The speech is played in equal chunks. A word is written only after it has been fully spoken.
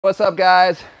What's up,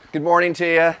 guys? Good morning to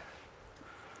you.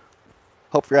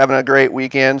 Hope you're having a great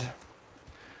weekend.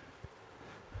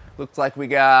 Looks like we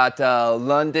got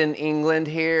London, England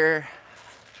here.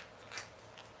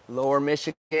 Lower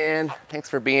Michigan. Thanks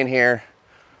for being here.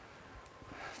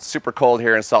 It's super cold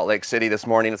here in Salt Lake City this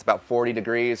morning. It's about 40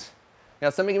 degrees. Now,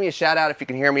 somebody give me a shout out if you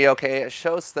can hear me okay. It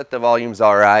shows that the volume's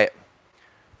all right.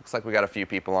 Looks like we got a few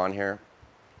people on here.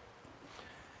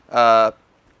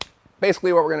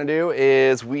 Basically what we're going to do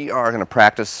is we are going to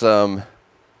practice some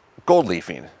gold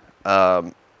leafing.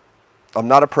 I'm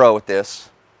not a pro at this.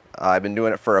 I've been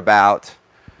doing it for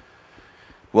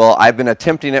I've been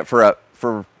attempting it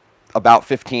for about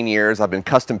 15 years. I've been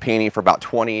custom painting for about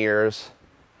 20 years.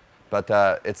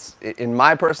 But in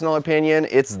my personal opinion,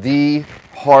 it's the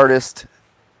hardest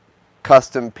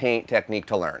custom paint technique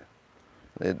to learn.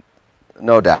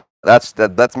 No doubt.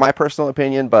 That's my personal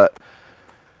opinion, but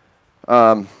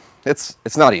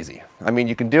it's not easy. I mean,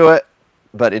 you can do it,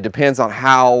 but it depends on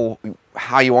how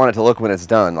you want it to look when it's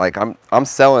done. Like I'm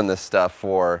selling this stuff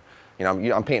for,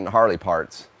 I'm painting Harley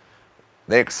parts.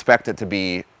 They expect it to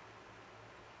be,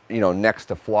 next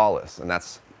to flawless, and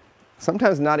that's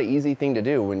sometimes not an easy thing to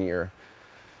do when you're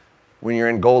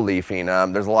in gold leafing.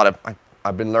 I've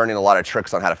been learning a lot of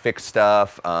tricks on how to fix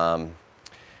stuff.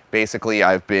 Basically,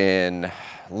 I've been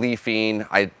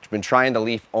trying to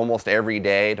leaf almost every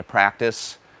day to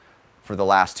practice for the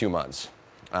last 2 months.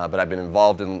 But I've been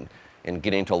involved in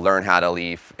getting to learn how to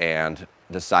leaf and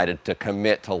decided to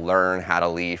commit to learn how to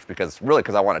leaf because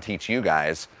I want to teach you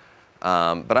guys.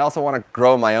 But I also want to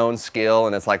grow my own skill,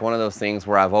 and it's like one of those things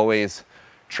where I've always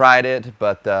tried it,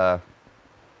 but I've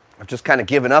just kind of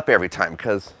given up every time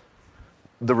because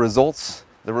the results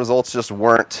just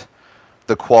weren't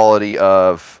the quality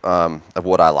of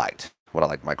what I liked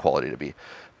my quality to be.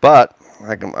 But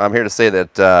I'm here to say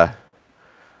that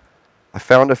I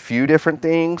found a few different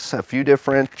things, a few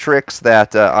different tricks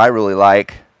that I really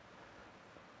like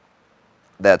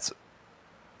that's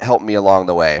helped me along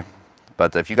the way.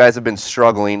 But if you guys have been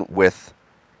struggling with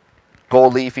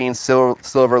gold leafing,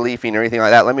 silver leafing, or anything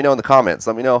like that, let me know in the comments.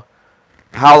 Let me know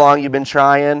how long you've been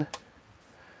trying,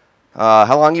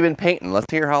 how long you've been painting. Let's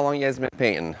hear how long you guys have been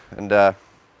painting. And but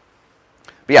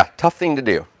yeah, tough thing to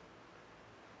do.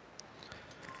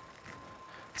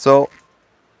 So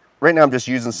right now I'm just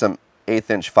using some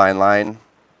 1/8 inch fine line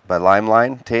by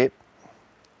Limeline tape,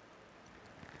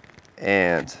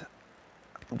 and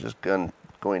I'm just going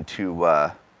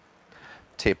to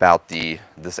tape out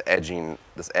this edge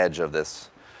of this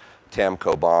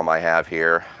Tamco bomb I have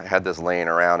here. I had this laying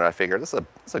around and I figured this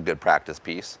is a good practice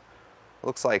piece. It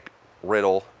looks like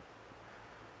Riddle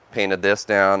painted this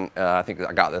down. I think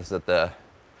I got this at the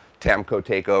Tamco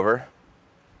takeover.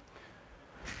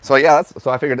 So yeah,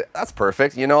 so I figured that's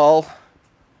perfect.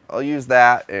 I'll use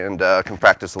that and can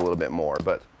practice a little bit more.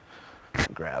 But I'll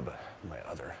grab my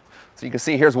other. So you can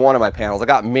see here's one of my panels. I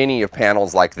got many of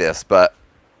panels like this, but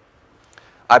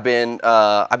I've been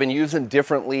using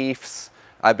different leaves.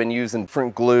 I've been using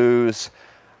different glues.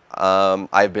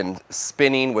 I've been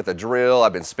spinning with a drill.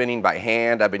 I've been spinning by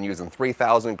hand. I've been using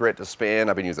 3,000 grit to spin.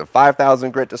 I've been using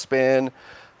 5,000 grit to spin.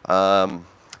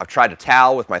 I've tried to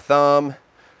towel with my thumb.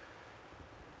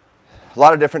 A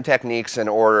lot of different techniques in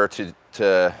order to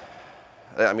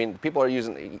I mean, people are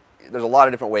using, there's a lot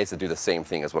of different ways to do the same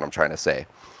thing is what I'm trying to say.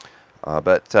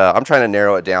 But I'm trying to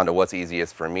narrow it down to what's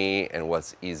easiest for me and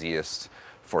what's easiest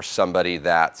for somebody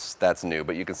that's new.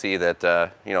 But you can see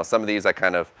that, some of these I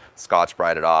kind of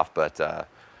Scotch-Brited off, but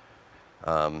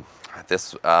I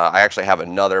actually have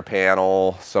another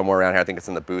panel somewhere around here. I think it's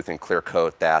in the booth in clear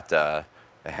coat that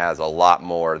it has a lot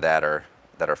more that are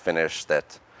finished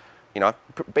that,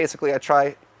 basically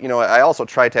I also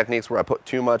try techniques where I put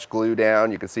too much glue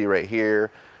down. You can see right here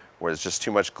where it's just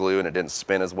too much glue and it didn't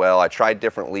spin as well. I tried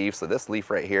different leaves. So this leaf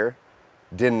right here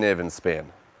didn't even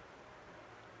spin.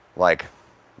 Like,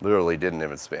 literally didn't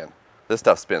even spin. This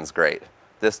stuff spins great.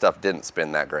 This stuff didn't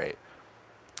spin that great.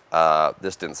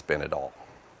 This didn't spin at all.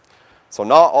 So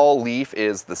not all leaf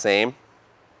is the same.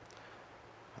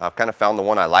 I've kind of found the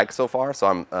one I like so far. So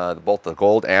I'm both the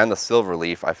gold and the silver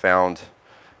leaf I found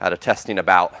out of testing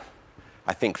about,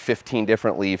 I think, 15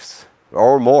 different leaves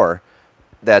or more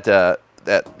that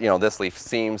this leaf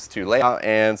seems to lay out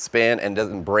and spin and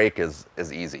doesn't break as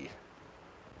easy.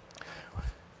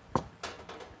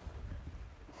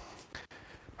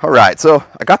 All right, so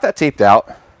I got that taped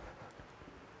out,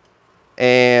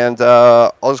 and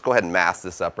I'll just go ahead and mask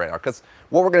this up right now because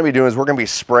what we're going to be doing is we're going to be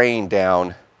spraying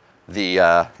down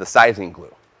the sizing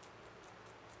glue.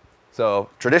 So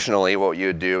traditionally, what you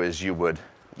would do is you would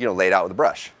lay it out with a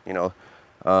brush. I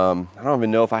don't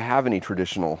even know if I have any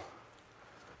traditional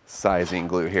sizing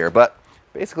glue here. But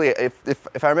basically,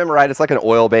 if I remember right, it's like an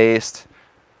oil-based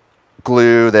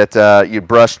glue that you'd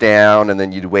brush down, and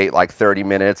then you'd wait like 30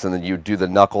 minutes, and then you'd do the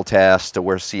knuckle test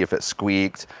to see if it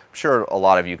squeaked. I'm sure a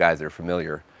lot of you guys are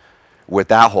familiar with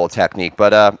that whole technique,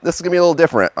 but this is gonna be a little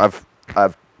different. I've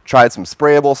tried some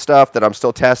sprayable stuff that I'm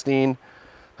still testing.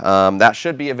 That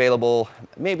should be available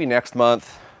maybe next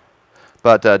month,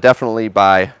 but definitely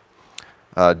by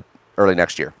early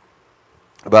next year.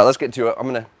 But let's get to it.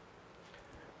 I'm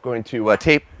going to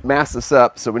tape mask this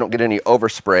up so we don't get any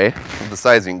overspray of the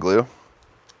sizing glue.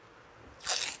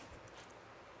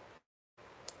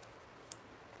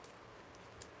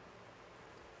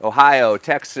 Ohio,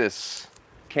 Texas,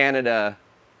 Canada.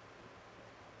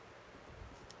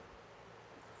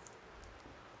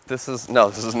 This is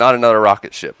not another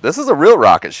rocket ship. This is a real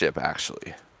rocket ship,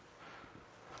 actually.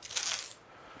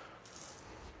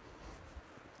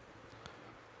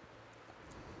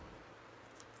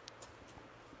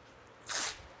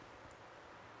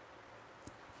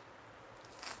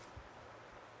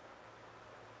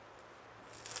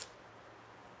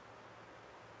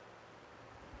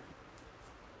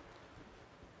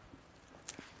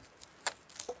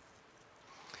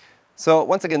 So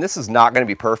once again, this is not going to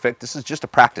be perfect. This is just a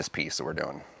practice piece that we're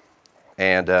doing.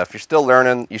 And if you're still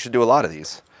learning, you should do a lot of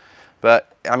these.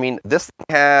 But I mean, this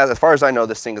thing has, as far as I know,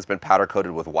 this thing has been powder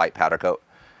coated with white powder coat.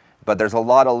 But there's a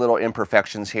lot of little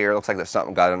imperfections here. It looks like there's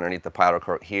something got underneath the powder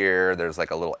coat here. There's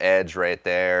like a little edge right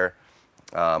there.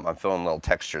 I'm feeling a little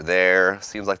texture there.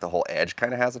 Seems like the whole edge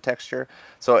kind of has a texture.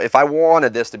 So if I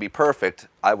wanted this to be perfect,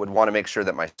 I would want to make sure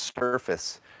that my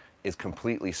surface is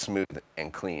completely smooth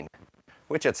and clean,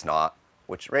 which it's not,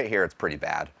 which right here it's pretty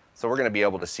bad. So we're going to be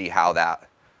able to see how that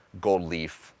gold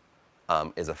leaf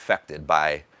is affected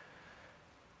by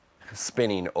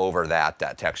spinning over that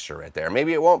texture right there.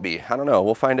 Maybe it won't be. I don't know.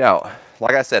 We'll find out.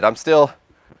 Like I said, I'm still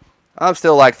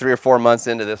like 3 or 4 months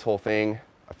into this whole thing.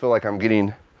 I feel like I'm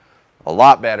getting a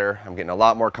lot better. I'm getting a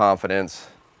lot more confidence.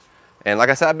 And like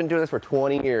I said, I've been doing this for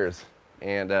 20 years,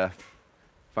 and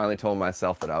finally told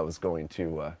myself that I was going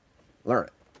to learn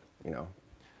it, you know.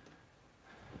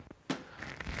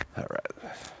 All right.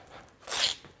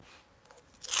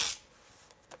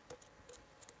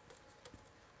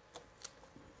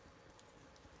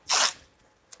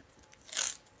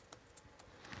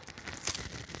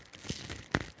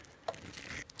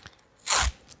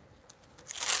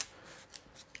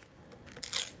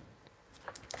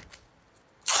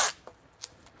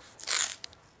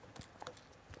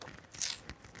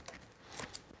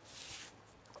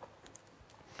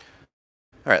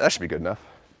 All right, that should be good enough.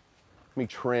 Let me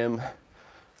trim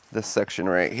this section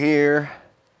right here.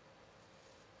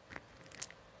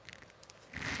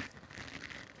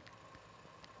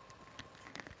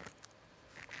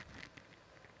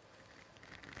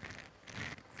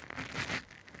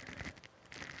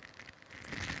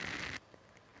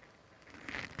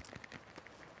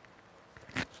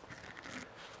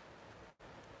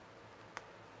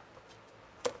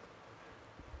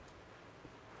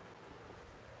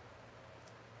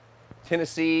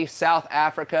 Tennessee, South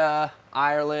Africa,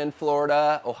 Ireland,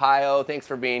 Florida, Ohio. Thanks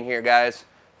for being here, guys.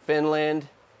 Finland.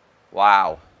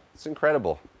 Wow, it's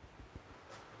incredible.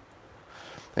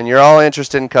 And you're all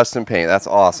interested in custom paint. That's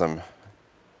awesome.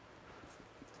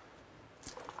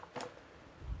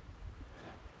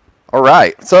 All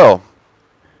right, so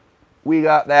we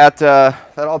got that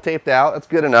all taped out. That's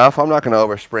good enough. I'm not going to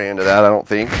overspray into that, I don't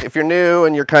think. If you're new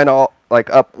and you're kind of like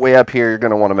way up here, you're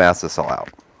going to want to mask this all out.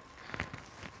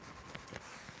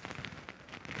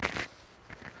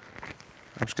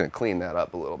 I'm just going to clean that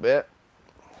up a little bit.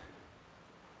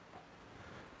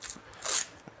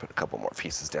 Put a couple more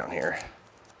pieces down here.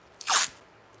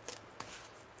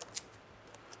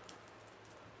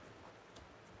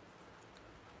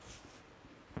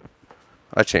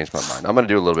 I changed my mind. I'm going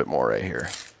to do a little bit more right here.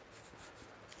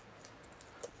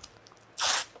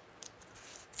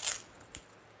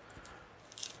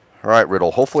 All right,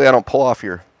 Riddle. Hopefully I don't pull off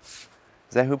your... Is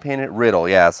that who painted it? Riddle,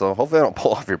 yeah. So hopefully I don't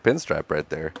pull off your pinstripe right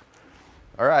there.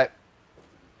 All right.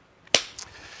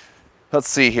 Let's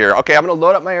see here. Okay, I'm going to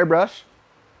load up my airbrush.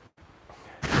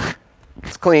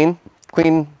 It's clean.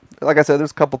 Clean. Like I said, there's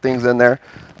a couple things in there.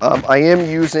 I am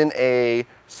using a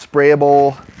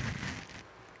sprayable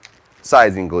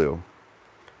sizing glue.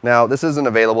 Now, this isn't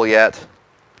available yet.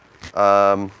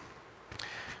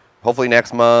 Hopefully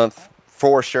next month,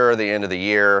 for sure the end of the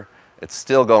year. It's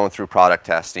still going through product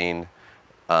testing.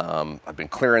 I've been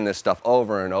clearing this stuff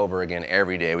over and over again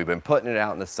every day. We've been putting it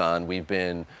out in the sun. We've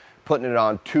been putting it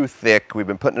on too thick. We've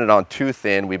been putting it on too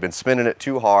thin. We've been spinning it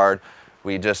too hard.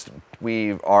 We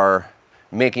are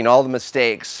making all the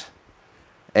mistakes,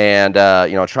 and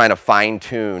you know, trying to fine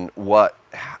tune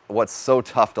what's so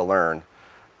tough to learn.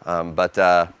 But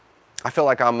I feel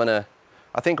like I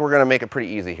think we're gonna make it pretty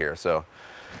easy here. So,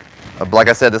 like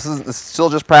I said, this is still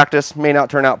just practice. May not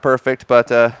turn out perfect, but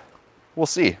we'll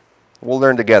see. We'll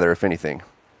learn together, if anything. All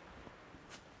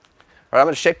right, I'm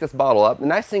gonna shake this bottle up. The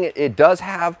nice thing, it does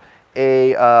have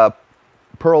a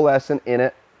pearlescent in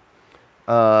it.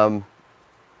 So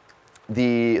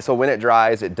when it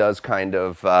dries, it does kind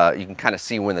of, you can kind of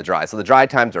see when it dries. So the dry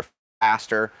times are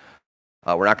faster.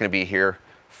 We're not going to be here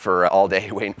for all day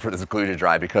waiting for this glue to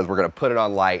dry, because we're going to put it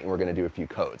on light and we're going to do a few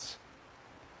coats.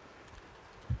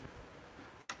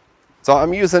 So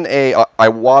I'm using a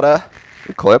Iwata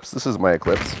Eclipse. This is my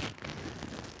Eclipse.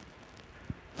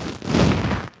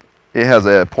 It has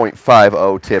a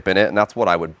 0.50 tip in it, and that's what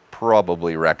I would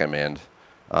probably recommend.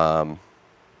 Yeah,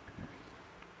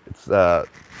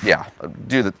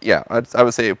 I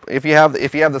would say if you have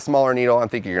the smaller needle, I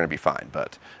think you're going to be fine.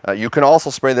 But you can also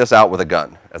spray this out with a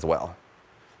gun as well.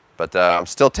 But I'm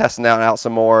still testing that out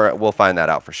some more. We'll find that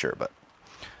out for sure. But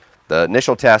the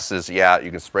initial test is, yeah,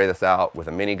 you can spray this out with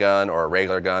a mini gun or a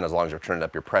regular gun, as long as you're turning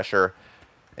up your pressure,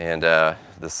 and the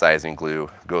sizing glue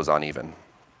goes on even.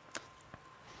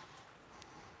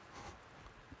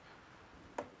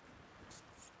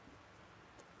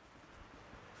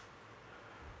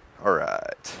 All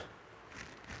right.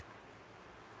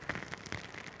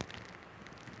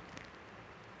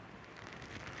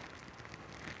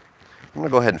 I'm going to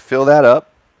go ahead and fill that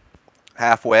up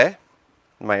halfway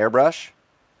in my airbrush.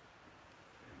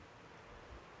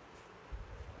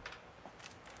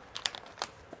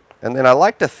 And then I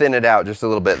like to thin it out just a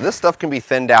little bit. This stuff can be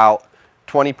thinned out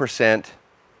 20%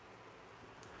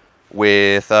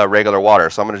 with regular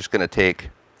water. So I'm just going to take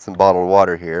some bottled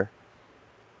water here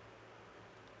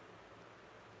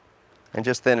and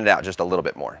just thin it out just a little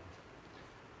bit more.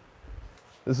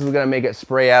 This is going to make it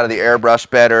spray out of the airbrush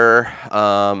better.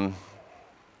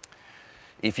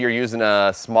 If you're using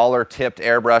a smaller tipped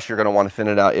airbrush, you're going to want to thin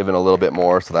it out even a little bit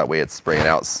more, so that way it's spraying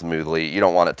out smoothly. You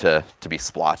don't want it to be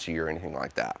splotchy or anything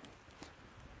like that.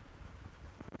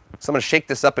 So I'm going to shake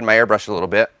this up in my airbrush a little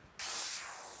bit.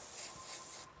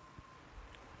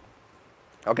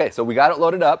 Okay, so we got it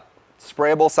loaded up.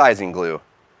 Sprayable sizing glue.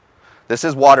 This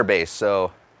is water-based,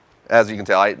 so as you can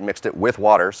tell, I mixed it with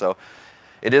water. So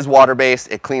it is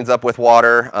water-based. It cleans up with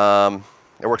water.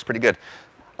 It works pretty good.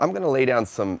 I'm going to lay down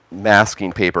some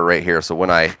masking paper right here, so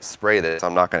when I spray this,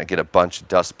 I'm not going to get a bunch of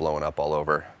dust blowing up all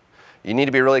over. You need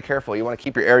to be really careful. You want to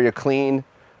keep your area clean.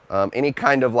 Any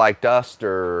kind of like dust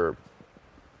or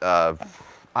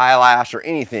eyelash or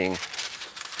anything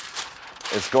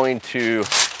is going to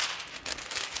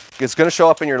show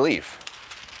up in your leaf.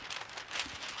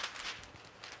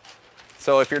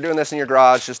 So if you're doing this in your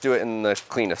garage, just do it in the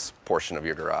cleanest portion of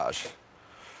your garage.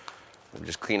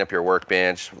 Just clean up your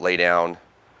workbench, lay down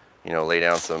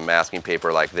some masking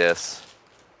paper like this.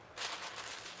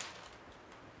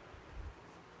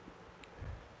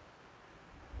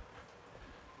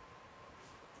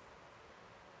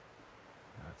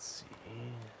 Let's see.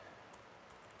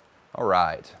 All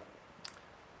right.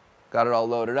 Got it all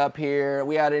loaded up here.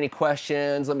 We had any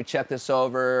questions? Let me check this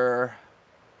over.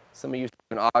 Some of you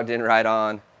in Ogden, right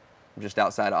on. I'm just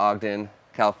outside Ogden,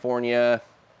 California.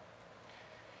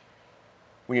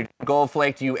 When you're doing gold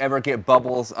flake, do you ever get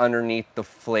bubbles underneath the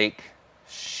flake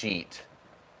sheet?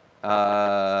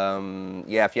 Yeah,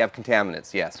 if you have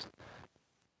contaminants, yes.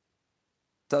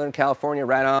 Southern California,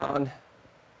 right on.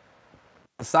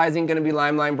 The sizing going to be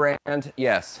Limeline brand?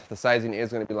 Yes, the sizing is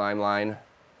going to be Limeline.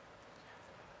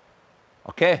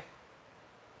 Okay.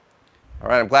 All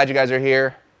right, I'm glad you guys are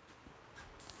here.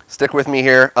 Stick with me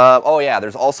here. Oh yeah,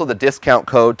 there's also the discount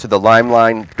code to the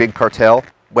Limeline Big Cartel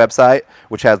website,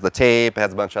 which has the tape,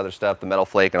 has a bunch of other stuff, the metal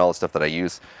flake, and all the stuff that I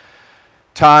use.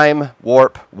 Time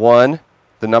Warp 1,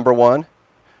 the number 1,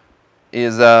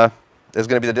 is going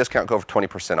to be the discount code for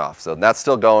 20% off. So that's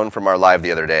still going from our live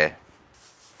the other day.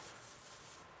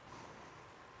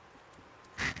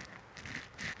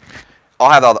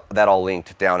 I'll have that all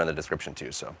linked down in the description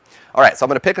too. So, all right, so I'm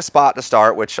going to pick a spot to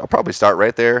start, which I'll probably start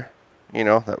right there. You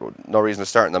know, no reason to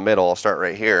start in the middle. I'll start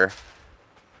right here.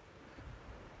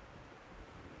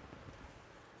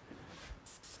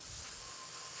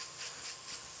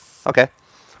 Okay.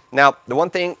 Now, the one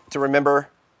thing to remember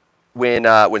when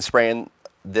spraying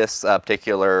this when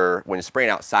you're spraying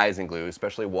out sizing glue,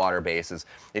 especially water-based, is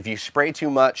if you spray too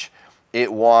much,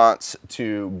 it wants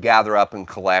to gather up and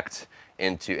collect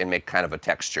and make kind of a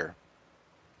texture.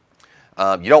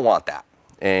 You don't want that.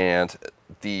 And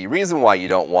the reason why you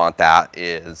don't want that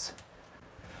is,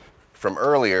 from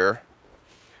earlier,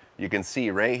 you can see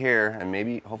right here, and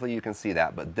maybe, hopefully you can see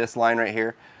that, but this line right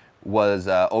here was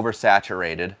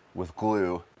oversaturated with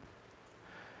glue.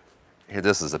 Here,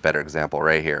 this is a better example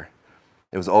right here.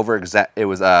 It was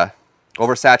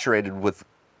oversaturated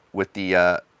with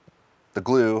the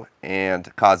glue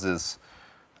and causes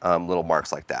little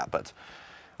marks like that. But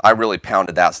I really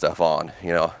pounded that stuff on,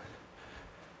 you know.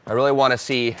 I really want to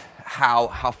see how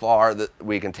far that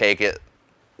we can take it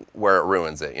where it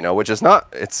ruins it, you know, which is not,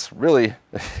 it's really,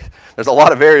 there's a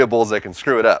lot of variables that can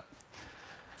screw it up.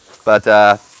 But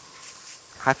I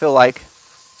feel like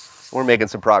we're making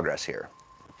some progress here.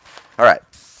 All right.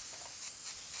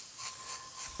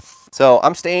 So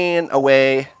I'm staying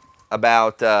away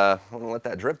about, I'm gonna let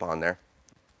that drip on there.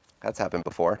 That's happened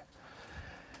before.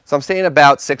 So I'm staying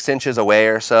about 6 inches away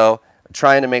or so,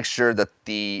 trying to make sure that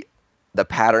the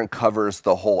pattern covers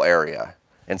the whole area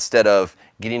instead of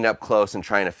getting up close and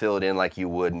trying to fill it in like you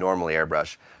would normally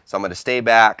airbrush. So I'm gonna stay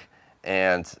back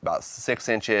and about 6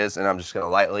 inches, and I'm just gonna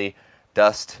lightly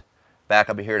dust back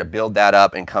up here to build that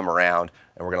up and come around,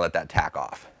 and we're gonna let that tack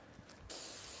off.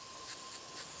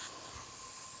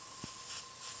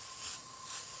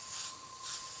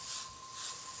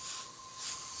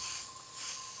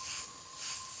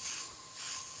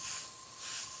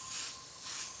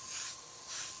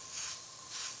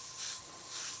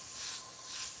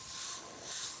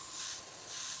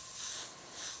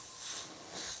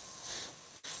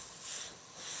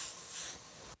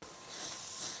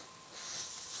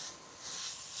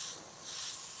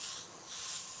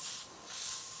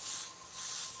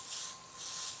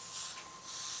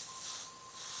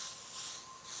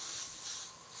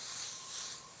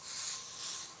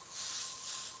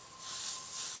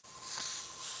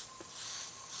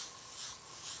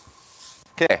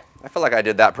 Okay, I feel like I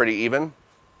did that pretty even.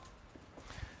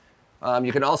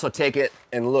 You can also take it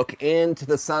and look into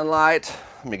the sunlight.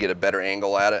 Let me get a better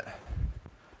angle at it.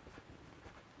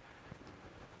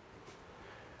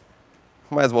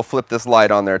 Might as well flip this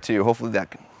light on there too. Hopefully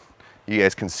that you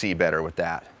guys can see better with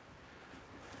that.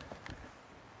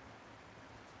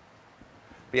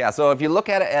 But yeah, so if you look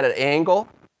at it at an angle,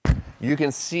 you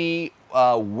can see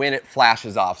when it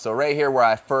flashes off. So right here where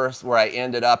I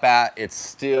ended up at, it's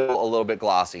still a little bit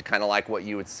glossy, kind of like what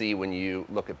you would see when you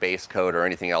look at base coat or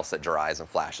anything else that dries and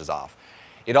flashes off.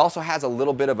 It also has a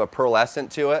little bit of a pearlescent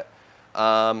to it,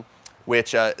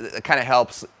 which kind of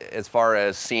helps as far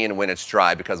as seeing when it's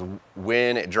dry, because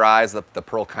when it dries, the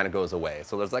pearl kind of goes away.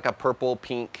 So there's like a purple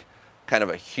pink kind of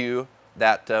a hue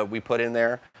that we put in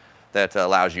there that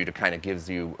allows you to kind of gives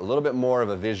you a little bit more of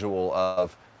a visual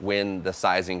of when the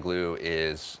sizing glue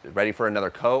is ready for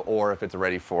another coat or if it's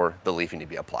ready for the leafing to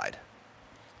be applied.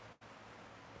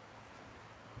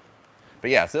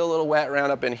 But yeah, still a little wet around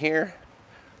up in here.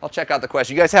 I'll check out the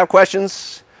questions. You guys have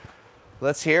questions?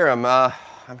 Let's hear them.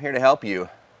 I'm here to help you.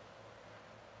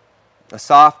 A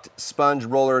soft sponge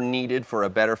roller needed for a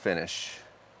better finish.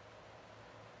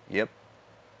 Yep.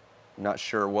 Not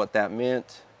sure what that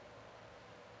meant.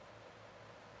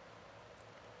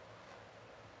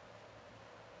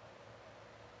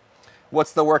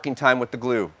 What's the working time with the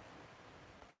glue?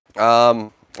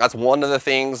 That's one of the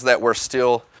things that we're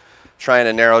still trying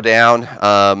to narrow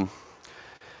down.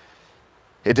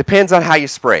 It depends on how you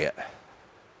spray it.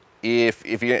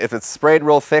 If it's sprayed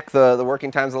real thick, the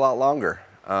working time's a lot longer.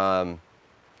 But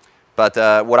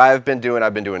what I've been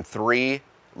doing 3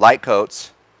 light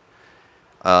coats,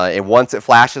 and once it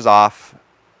flashes off,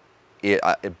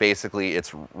 basically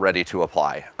it's ready to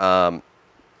apply.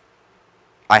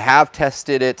 I have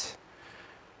tested it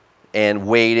and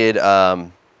waited a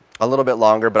little bit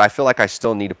longer, but I feel like I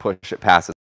still need to push it past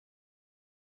it.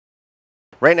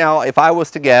 Right now, if I was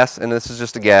to guess, and this is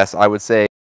just a guess, I would say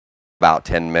about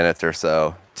 10 minutes or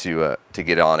so to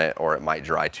get on it, or it might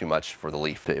dry too much for the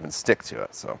leaf to even stick to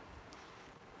it. So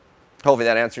hopefully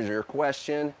that answers your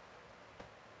question.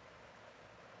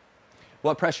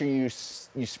 What pressure you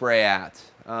spray at?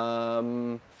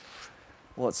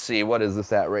 Let's see, what is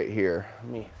this at right here?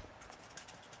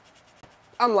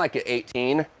 I'm like at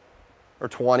 18 or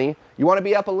 20. You want to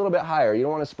be up a little bit higher. You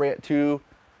don't want to spray it too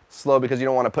slow because you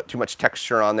don't want to put too much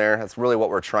texture on there. That's really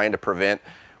what we're trying to prevent.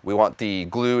 We want the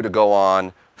glue to go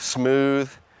on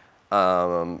smooth,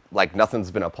 like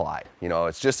nothing's been applied. You know,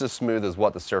 it's just as smooth as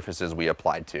what the surfaces we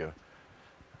applied to.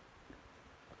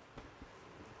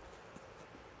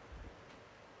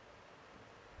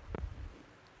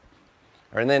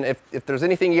 And then if there's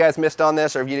anything you guys missed on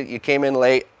this, or if you came in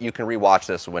late, you can rewatch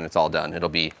this when it's all done. It'll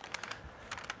be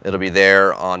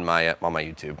there on my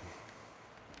YouTube.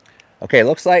 Okay,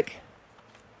 looks like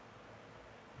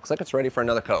it's ready for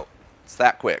another coat. It's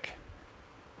that quick.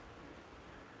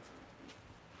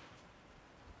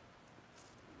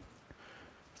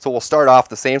 So we'll start off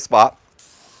the same spot.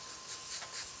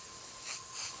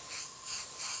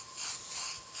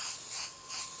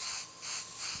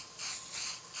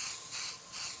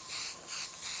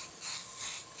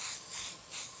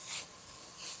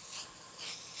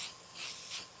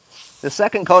 The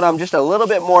second coat, I'm just a little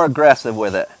bit more aggressive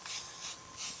with it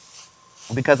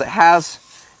because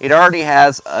it already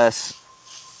has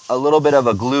a little bit of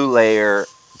a glue layer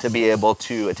to be able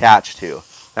to attach to.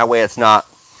 That way it's not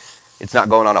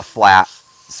going on a flat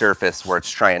surface where it's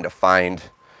trying to find,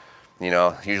 you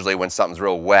know, usually when something's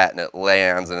real wet and it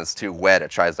lands and it's too wet,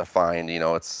 it tries to find, you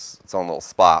know, its own little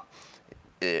spot.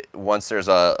 Once there's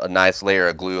a nice layer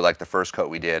of glue like the first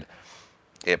coat we did,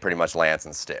 it pretty much lands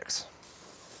and sticks.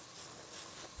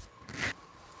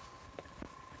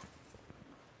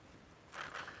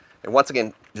 And once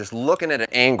again, just looking at an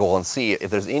angle and see if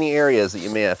there's any areas that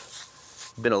you may have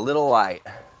been a little light.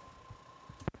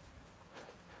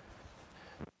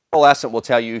 Pearlescent will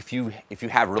tell you if you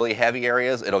have really heavy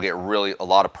areas, it'll get a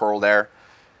lot of pearl there.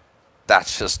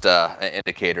 That's just an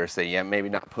indicator. Say, yeah, maybe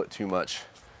not put too much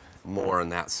more in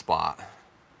that spot.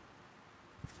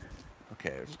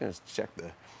 Okay, we're just gonna check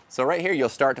so right here you'll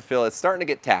start to feel it's starting to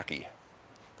get tacky.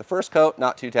 The first coat,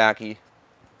 not too tacky.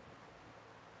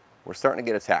 We're starting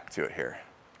to get a tack to it here.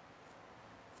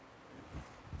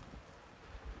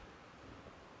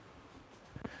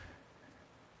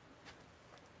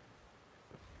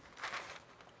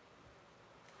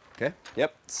 Okay,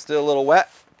 yep, still a little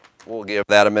wet. We'll give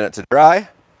that a minute to dry.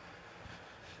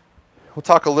 We'll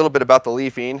talk a little bit about the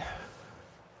leafing.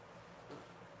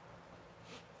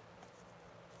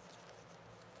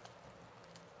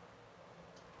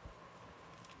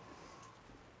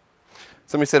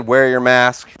 Somebody said, wear your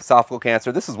mask, esophageal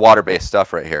cancer. This is water-based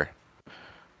stuff right here.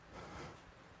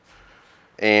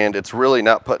 And it's really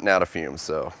not putting out a fume,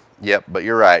 so, yep, but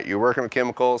you're right. You're working with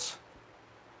chemicals,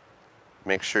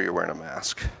 make sure you're wearing a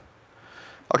mask.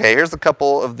 Okay, here's a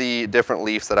couple of the different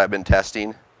leaves that I've been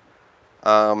testing.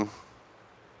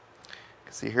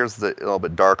 See, here's the little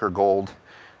bit darker gold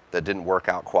that didn't work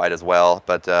out quite as well,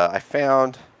 but I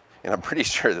found, and I'm pretty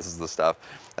sure this is the stuff,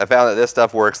 I found that this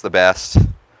stuff works the best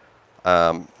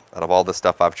out of all the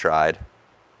stuff I've tried.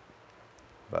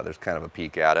 But there's kind of a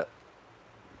peek at it.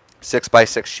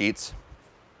 6x6 sheets.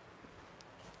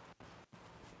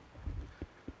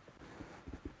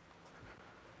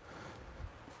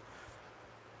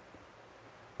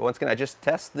 But once again, I just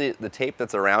test the tape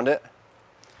that's around it.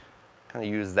 Kind of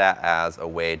use that as a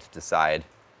way to decide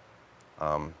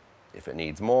if it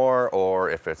needs more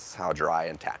or if it's how dry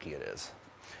and tacky it is.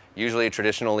 Usually,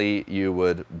 traditionally, you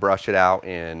would brush it out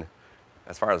in,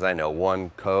 as far as I know,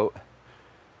 one coat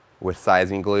with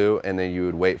sizing glue, and then you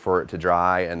would wait for it to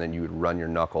dry, and then you would run your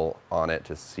knuckle on it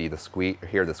to see the squeak, or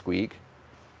hear the squeak.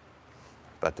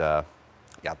 But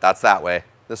yeah, that's that way.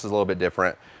 This is a little bit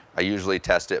different. I usually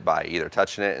test it by either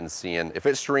touching it and seeing if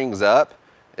it strings up,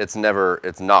 it's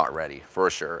not ready for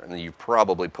sure, and then you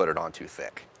probably put it on too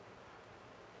thick.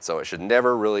 So it should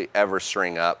never really ever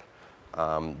string up.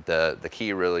 The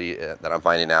key really that I'm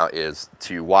finding out is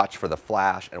to watch for the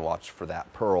flash and watch for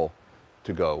that pearl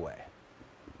to go away.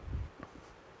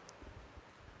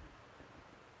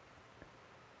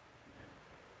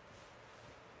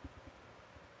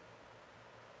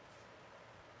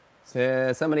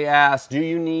 So somebody asked, do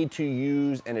you need to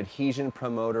use an adhesion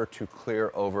promoter to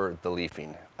clear over the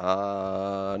leafing?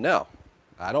 No,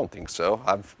 I don't think so.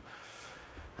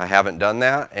 I haven't done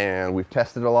that, and we've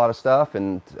tested a lot of stuff,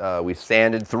 and we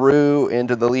sanded through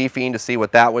into the leafing to see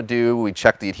what that would do. We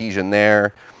checked the adhesion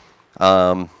there,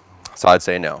 so I'd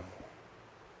say no.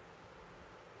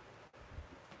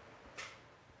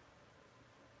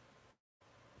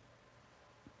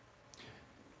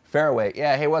 Fairway,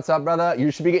 yeah, hey, what's up, brother?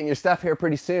 You should be getting your stuff here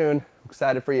pretty soon. I'm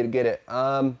excited for you to get it.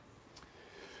 The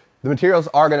materials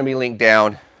are going to be linked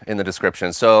down in the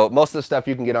description. So most of the stuff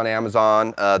you can get on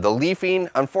Amazon. The leafing,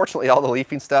 unfortunately, all the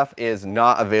leafing stuff is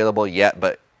not available yet,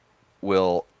 but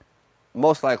will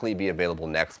most likely be available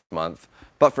next month.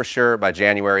 But for sure, by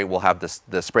January, we'll have the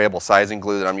sprayable sizing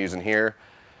glue that I'm using here.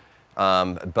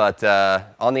 On the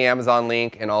Amazon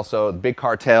link and also the Big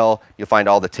Cartel, you'll find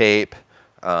all the tape,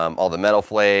 all the metal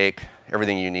flake,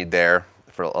 everything you need there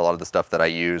for a lot of the stuff that I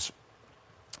use.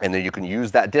 And then you can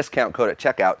use that discount code at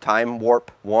checkout, Time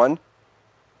Warp 1,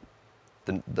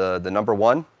 the number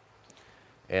 1,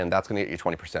 and that's going to get you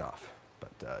 20% off.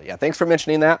 But yeah, thanks for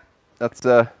mentioning that. That's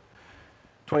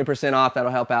 20% off.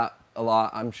 That'll help out a lot,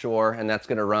 I'm sure, and that's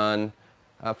going to run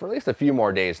for at least a few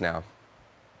more days now.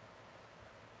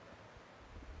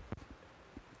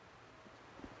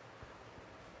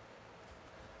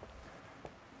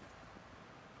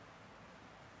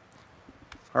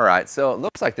 All right, so it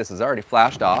looks like this is already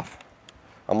flashed off.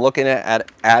 I'm looking at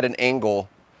an angle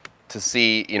to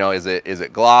see, you know, is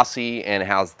it glossy and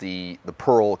how's the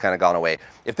pearl kind of gone away.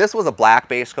 If this was a black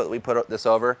base coat that we put this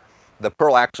over, the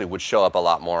pearl actually would show up a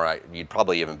lot more. You'd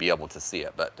probably even be able to see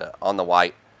it, but on the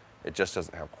white, it just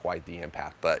doesn't have quite the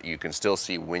impact. But you can still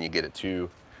see when you get it too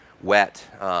wet,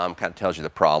 kind of tells you the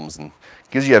problems and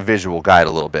gives you a visual guide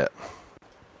a little bit.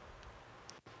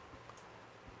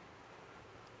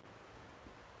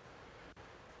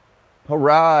 All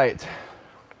right.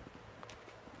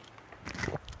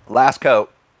 Last coat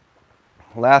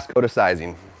of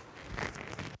sizing.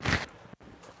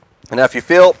 And now if you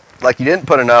feel like you didn't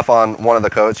put enough on one of the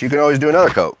coats, you can always do another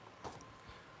coat.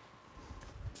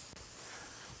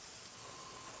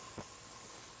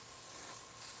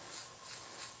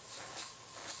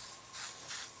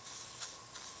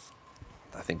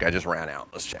 I think I just ran out.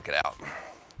 Let's check it out.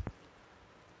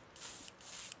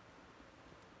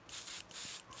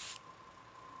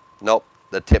 Nope,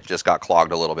 the tip just got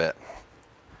clogged a little bit.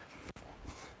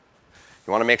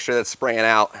 You want to make sure that's spraying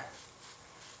out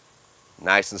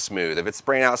nice and smooth. If it's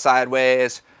spraying out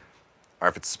sideways, or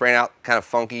if it's spraying out kind of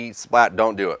funky, splat,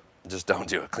 don't do it. Just don't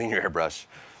do it. Clean your airbrush.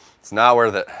 It's not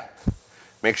worth it.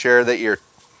 Make sure that your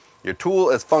tool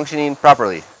is functioning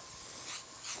properly.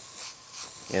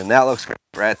 And that looks great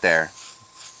right there.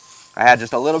 I had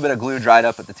just a little bit of glue dried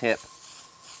up at the tip.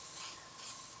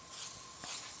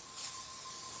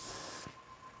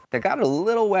 It got a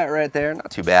little wet right there,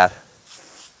 not too bad.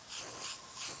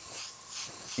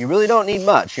 You really don't need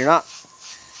much. You're not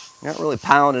really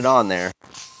piling it on there.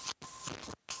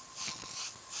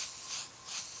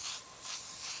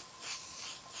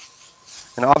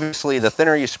 And obviously, the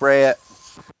thinner you spray it,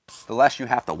 the less you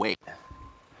have to wait.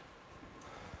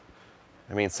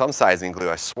 I mean, some sizing glue,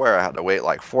 I swear I had to wait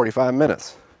like 45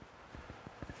 minutes.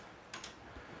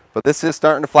 But this is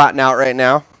starting to flatten out right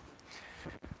now.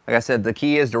 Like I said, the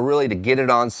key is to get it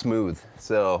on smooth.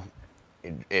 So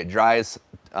it dries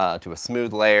to a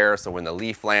smooth layer, so when the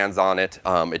leaf lands on it,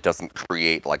 it doesn't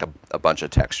create like a bunch of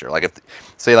texture. Like if,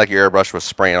 say like your airbrush was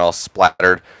spraying all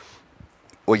splattered,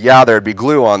 well yeah, there'd be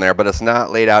glue on there, but it's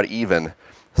not laid out even.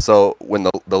 So when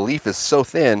the leaf is so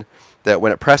thin that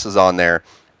when it presses on there,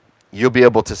 you'll be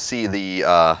able to see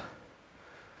the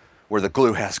where the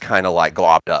glue has kind of like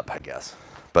globbed up, I guess.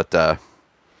 But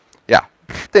yeah,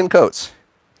 thin coats.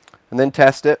 And then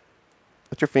test it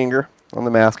with your finger on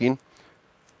the masking.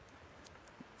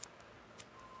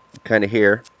 Kind of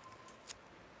here.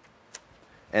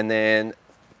 And then,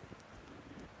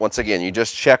 once again, you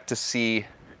just check to see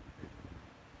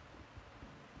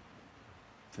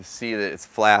that it's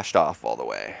flashed off all the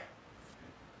way.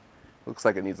 Looks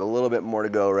like it needs a little bit more to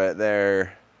go right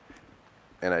there.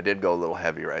 And I did go a little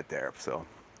heavy right there, so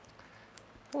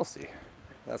we'll see.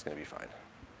 That's going to be fine.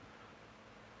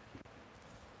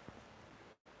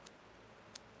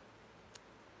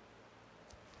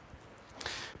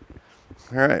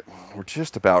 All right, we're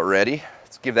just about ready.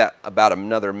 Let's give that about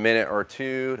another minute or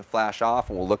two to flash off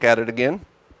and we'll look at it again.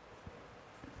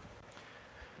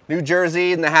 New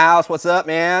Jersey in the house, what's up,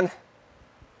 man?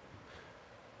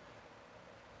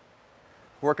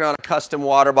 Working on a custom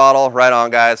water bottle. Right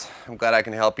on, guys. I'm glad I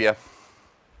can help you.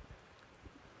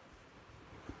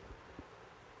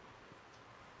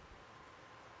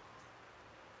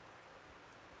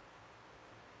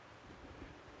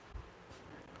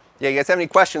 Yeah, you guys have any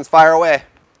questions, fire away.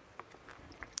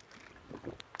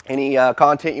 Any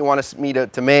content you want me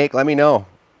to make, let me know.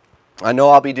 I know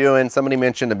I'll be doing, somebody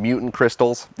mentioned the mutant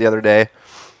crystals the other day,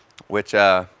 which it's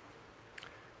a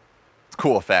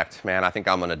cool effect, man. I think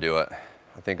I'm going to do it.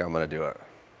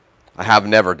 I have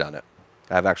never done it.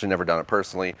 I've actually never done it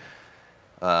personally,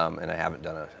 and I haven't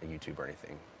done a YouTube or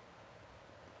anything.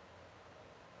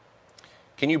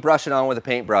 Can you brush it on with a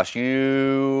paintbrush?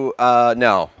 No,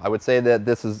 I would say that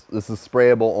this is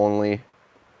sprayable only.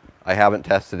 I haven't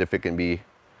tested if it can be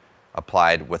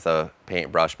applied with a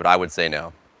paintbrush, but I would say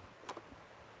no.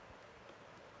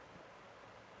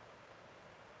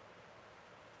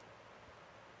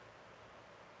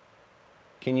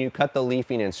 Can you cut the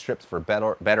leafing in strips for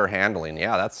better handling?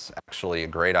 Yeah, that's actually a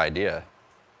great idea.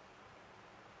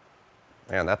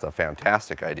 Man, that's a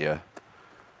fantastic idea.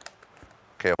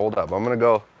 Okay, hold up. I'm going to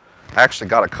go. I actually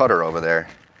got a cutter over there.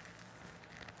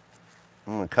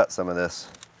 I'm going to cut some of this.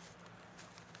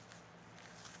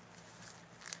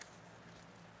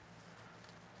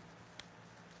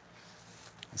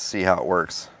 Let's see how it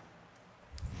works.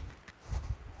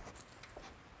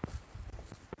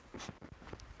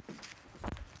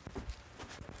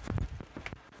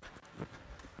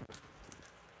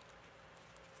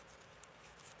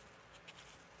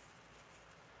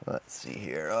 Let's see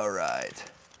here. All right.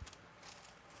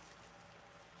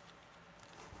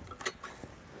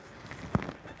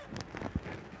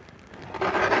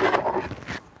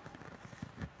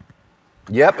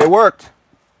 Yep, it worked.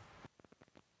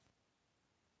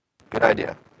 Good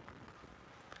idea.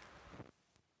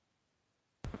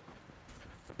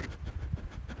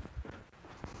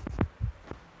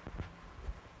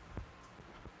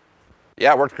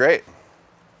 Yeah, it worked great.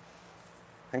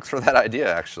 Thanks for that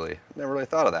idea, actually. Never really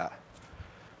thought of that.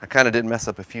 I kind of did mess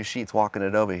up a few sheets walking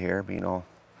it over here, being all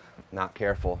not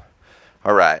careful.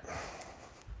 All right.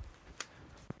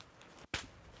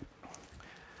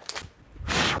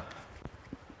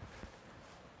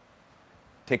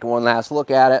 Take one last look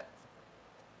at it.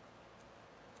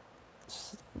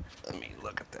 Let me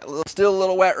look at that. Still a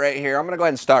little wet right here. I'm going to go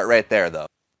ahead and start right there, though.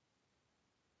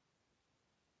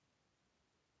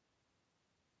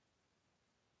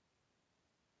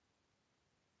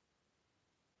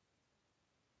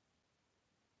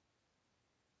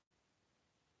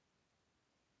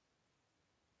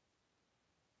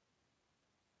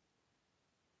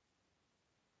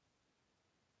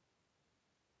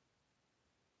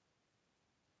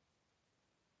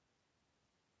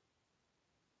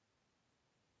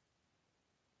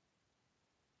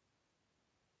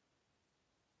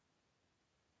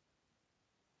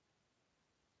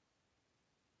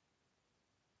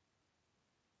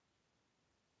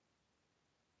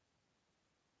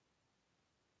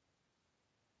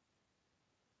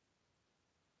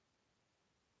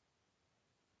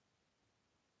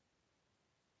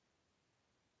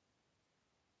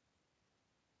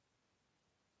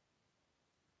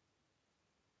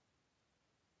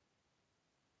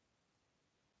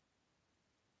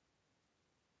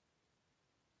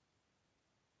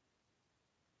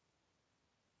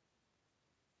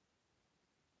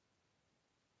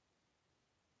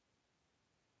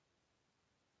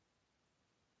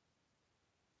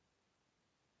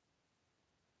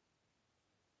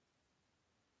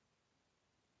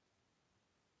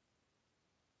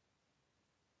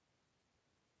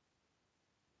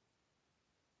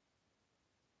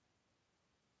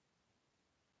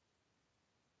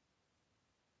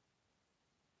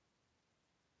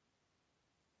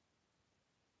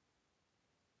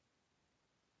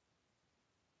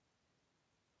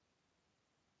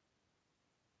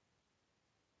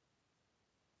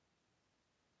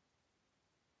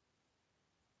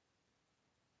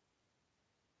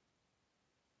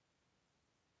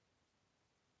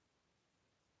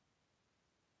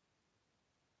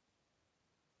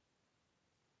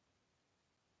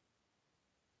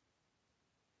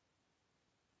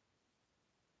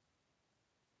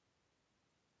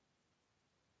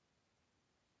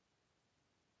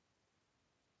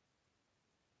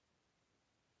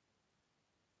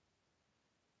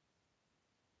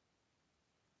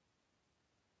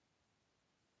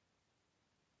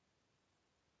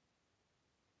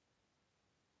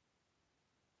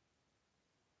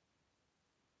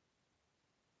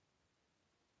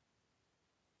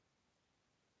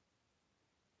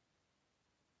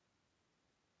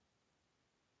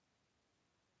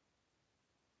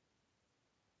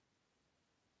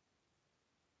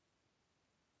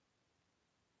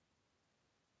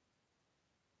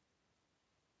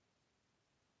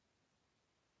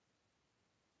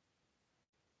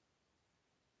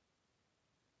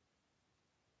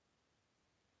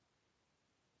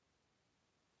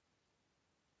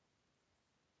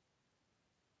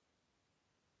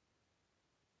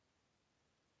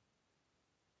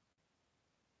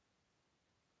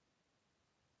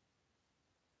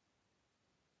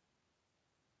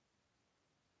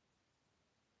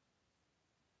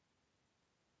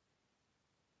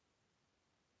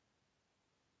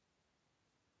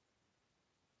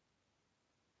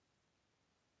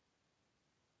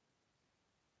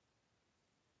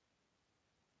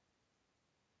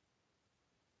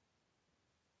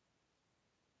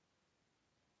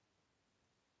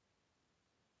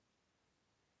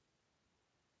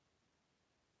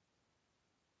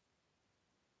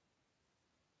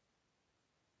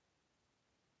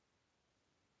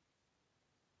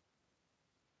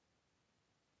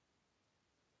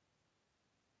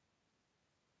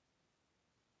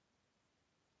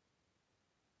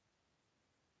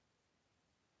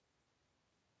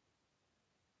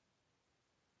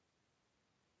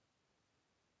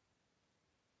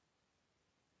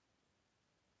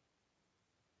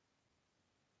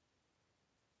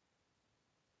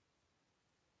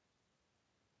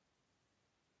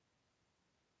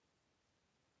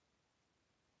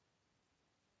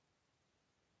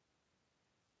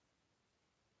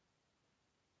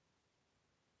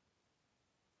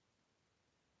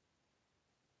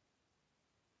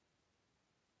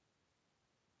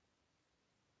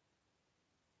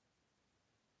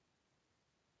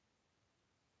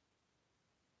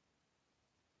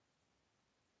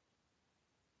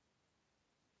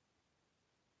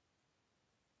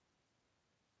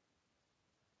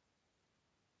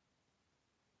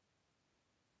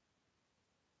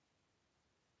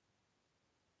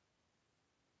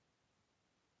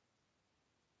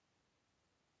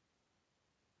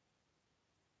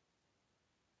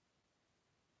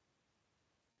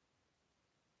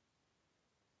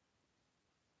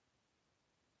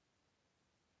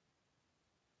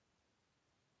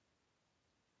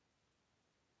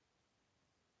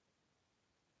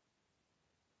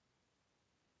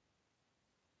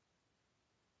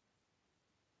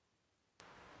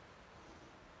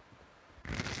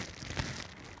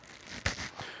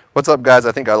 What's up, guys?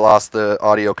 I think I lost the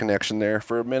audio connection there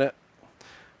for a minute,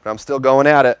 but I'm still going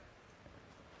at it.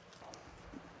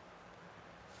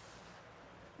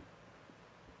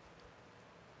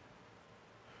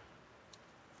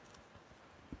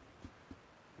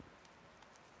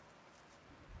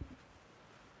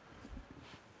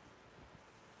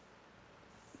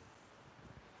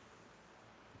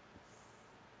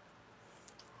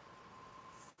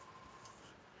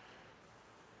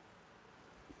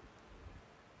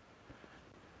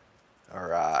 All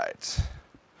right.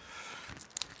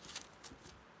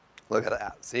 Look at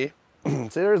that. See? See,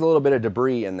 there's a little bit of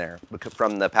debris in there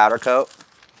from the powder coat.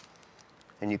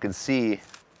 And you can see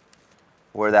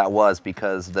where that was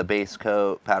because the base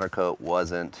coat, powder coat,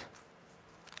 wasn't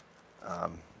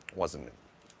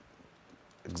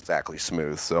exactly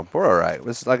smooth. So we're all right.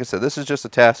 This, like I said, this is just a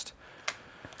test.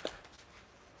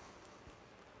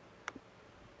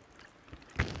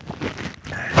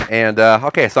 And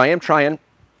okay, so I am trying.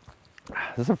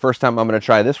 This is the first time I'm going to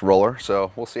try this roller,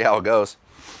 so we'll see how it goes.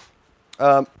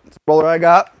 This roller I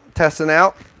got, testing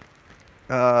out.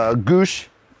 Gooch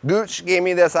gave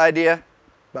me this idea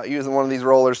about using one of these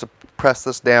rollers to press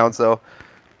this down, so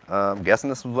I'm guessing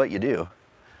this is what you do.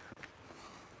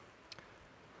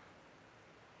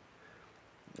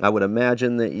 I would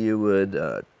imagine that you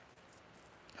would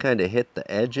kind of hit the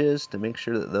edges to make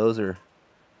sure that those are...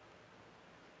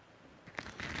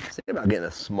 Thinking about getting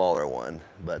a smaller one,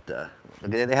 but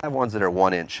they have ones that are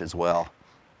 1 inch as well.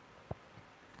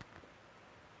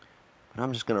 And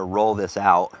I'm just going to roll this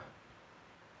out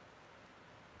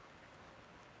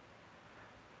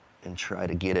and try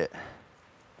to get it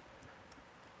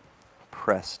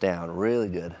pressed down really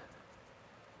good.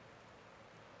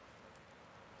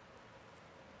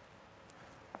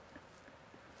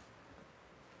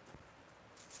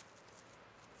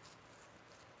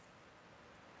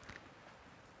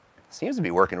 Seems to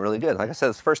be working really good. Like I said,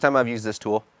 it's the first time I've used this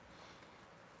tool.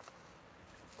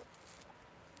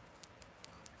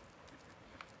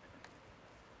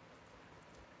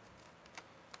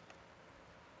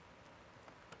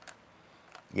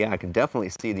 Yeah, I can definitely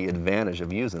see the advantage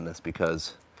of using this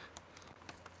because,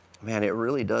 man, it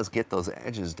really does get those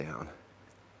edges down.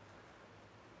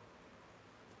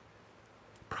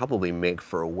 Probably make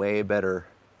for a way better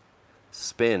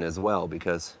spin as well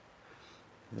because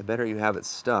the better you have it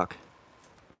stuck,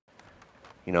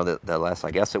 you know, the less I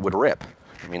guess it would rip.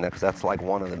 I mean, that's like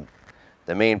one of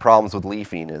the main problems with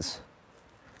leafing is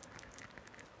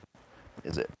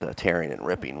it tearing and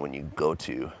ripping when you go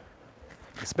to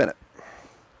spin it.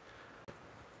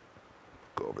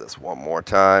 Go over this one more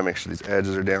time, make sure these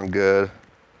edges are down good.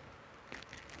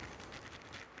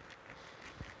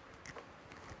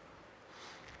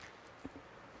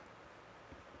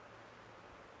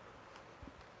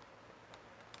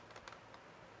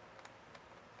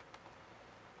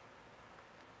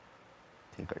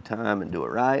 Take our time and do it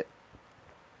right.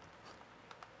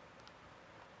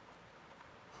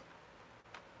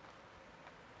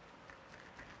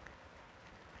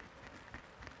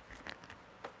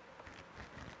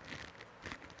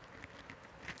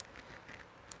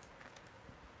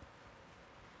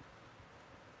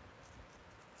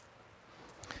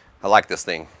 I like this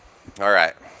thing. All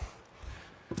right.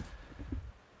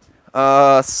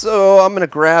 So I'm going to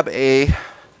grab here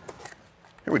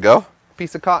we go,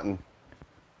 piece of cotton.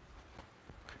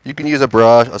 You can use a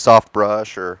brush, a soft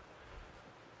brush, or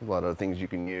a lot of other things you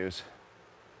can use.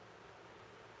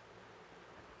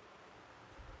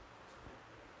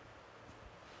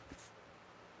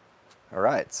 All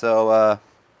right, so I'm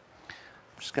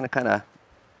just going to kind of,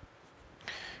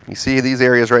 you see these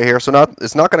areas right here? So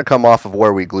it's not going to come off of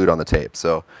where we glued on the tape.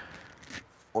 So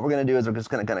what we're going to do is we're just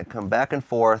going to kind of come back and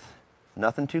forth,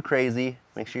 nothing too crazy.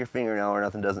 Make sure your fingernail or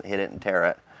nothing doesn't hit it and tear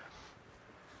it.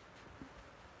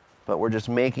 But we're just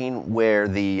making where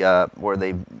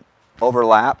they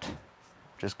overlapped,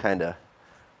 just kind of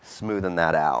smoothing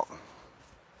that out.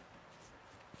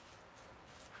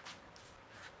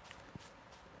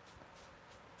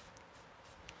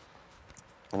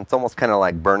 And it's almost kind of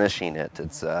like burnishing it.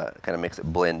 It's kind of makes it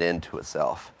blend into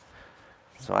itself.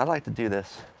 So I like to do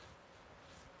this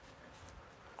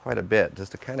quite a bit,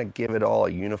 just to kind of give it all a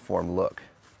uniform look.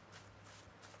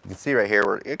 You can see right here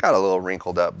where it got a little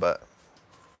wrinkled up, but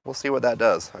we'll see what that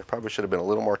does. I probably should have been a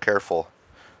little more careful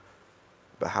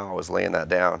about how I was laying that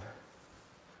down.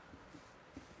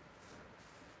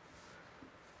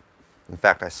 In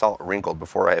fact, I saw it wrinkled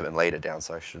before I even laid it down,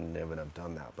 so I shouldn't even have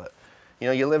done that. But you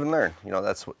know, you live and learn. You know,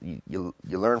 that's what you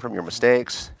learn from your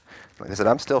mistakes. Like I said,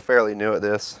 I'm still fairly new at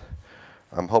this.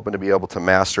 I'm hoping to be able to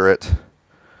master it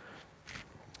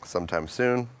sometime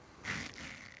soon.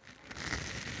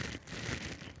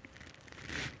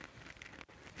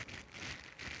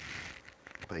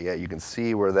 But yeah, you can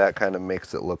see where that kind of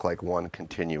makes it look like one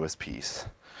continuous piece.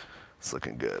 It's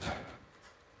looking good.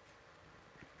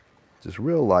 Just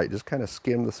real light, just kind of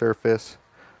skim the surface.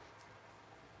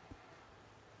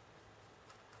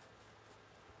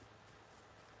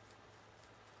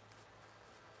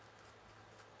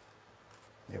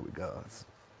 There we go.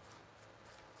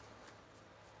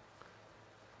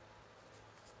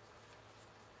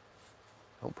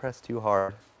 Don't press too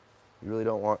hard. You really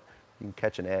don't want, you can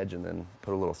catch an edge and then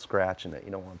put a little scratch in it.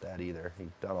 You don't want that either.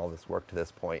 You've done all this work to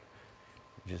this point.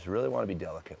 You just really want to be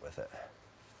delicate with it.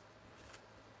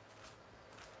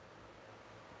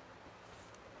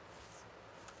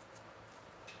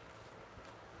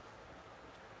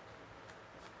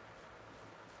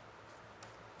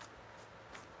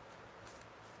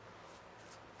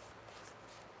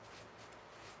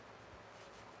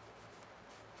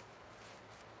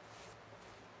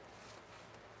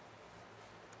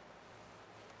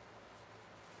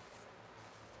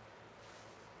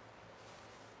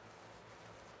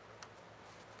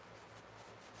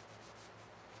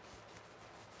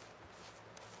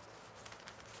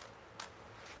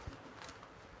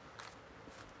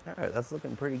 All right, that's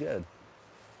looking pretty good.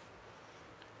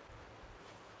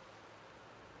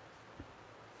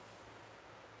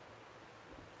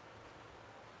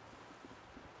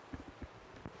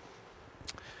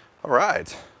 All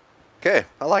right. Okay,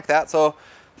 I like that. So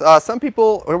some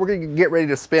people, we're going to get ready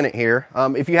to spin it here.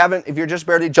 If you're just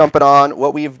barely jumping on,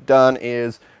 what we've done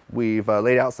is we've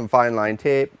laid out some fine line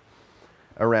tape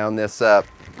around this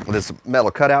this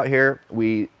metal cutout here.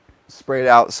 We sprayed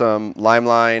out some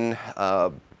Limeline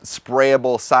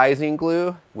sprayable sizing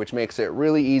glue, which makes it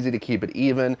really easy to keep it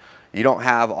even. You don't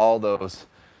have all those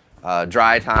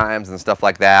dry times and stuff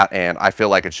like that, and I feel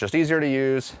like it's just easier to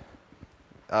use.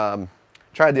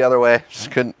 Tried the other way,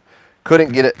 just couldn't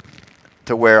get it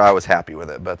to where I was happy with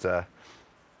it. But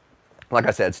like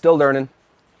I said, still learning,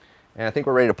 and I think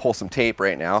we're ready to pull some tape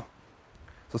right now.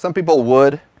 So some people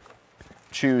would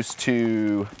choose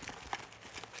to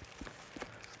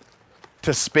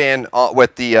spin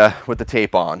with the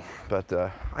tape on, but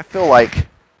I feel like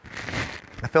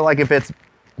if it's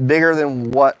bigger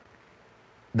than what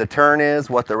the turn is,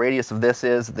 what the radius of this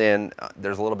is, then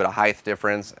there's a little bit of height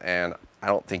difference, and I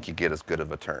don't think you get as good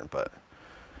of a turn. But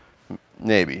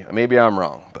maybe I'm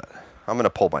wrong, but I'm gonna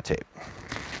pull my tape.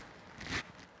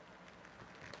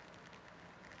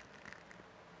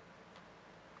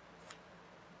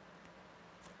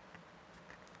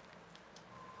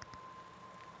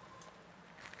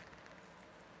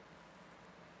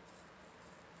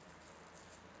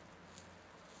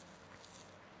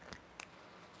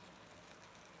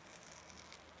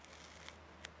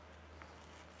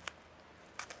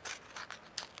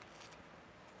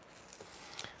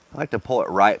 I like to pull it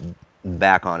right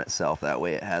back on itself. That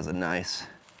way it has a nice,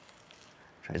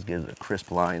 tries to get a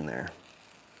crisp line there.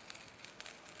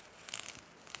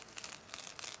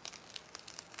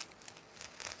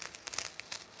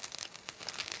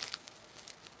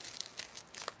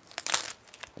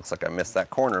 Looks like I missed that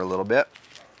corner a little bit.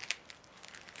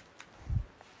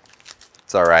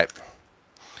 It's all right.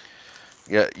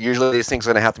 Yeah, usually these things are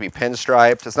gonna have to be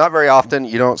pinstriped. It's not very often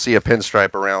you don't see a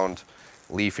pinstripe around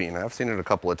leafing. I've seen it a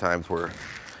couple of times where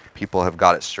people have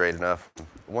got it straight enough.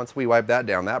 Once we wipe that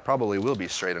down, that probably will be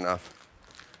straight enough.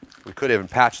 We could even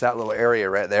patch that little area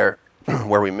right there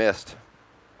where we missed.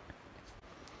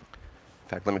 In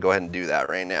fact, let me go ahead and do that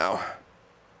right now.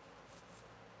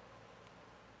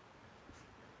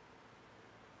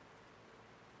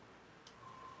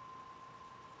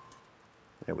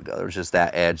 There we go. There was just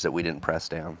that edge that we didn't press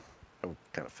down. We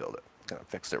kind of filled it, kind of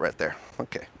fixed it right there.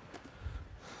 Okay.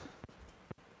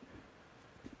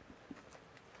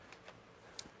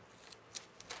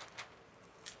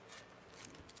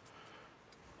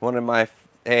 One of my,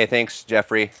 hey, thanks,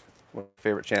 Jeffrey. One of my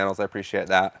favorite channels. I appreciate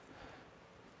that.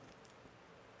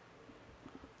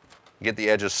 You get the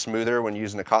edges smoother when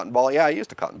using a cotton ball. Yeah, I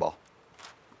used a cotton ball.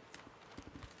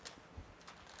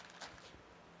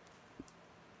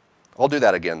 I'll do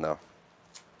that again, though.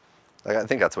 I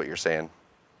think that's what you're saying.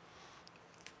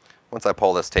 Once I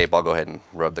pull this tape, I'll go ahead and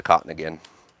rub the cotton again.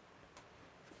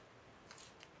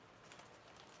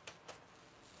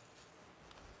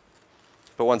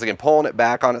 But once again, pulling it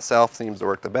back on itself seems to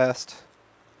work the best.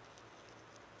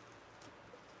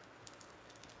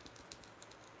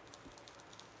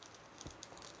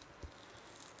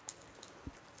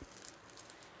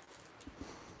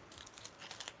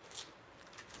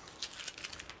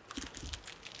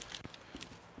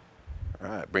 All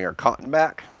right, bring our cotton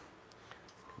back.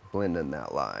 Blend in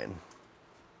that line.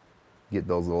 Get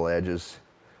those little edges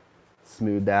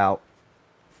smoothed out.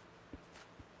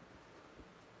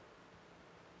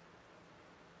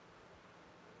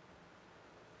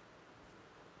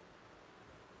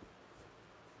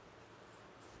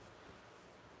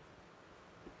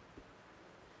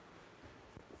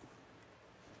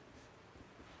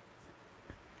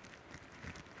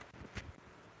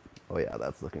 Oh yeah,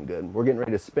 that's looking good. We're getting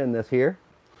ready to spin this here.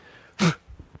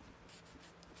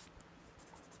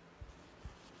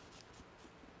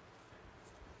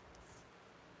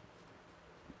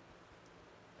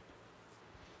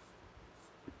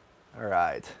 All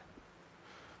right.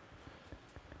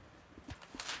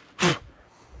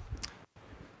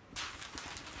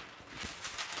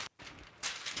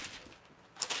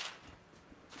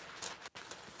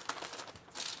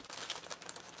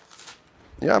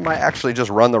 Yeah, I might actually just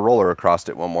run the roller across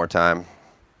it one more time.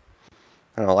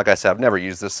 I don't know, like I said, I've never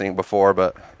used this thing before,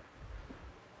 but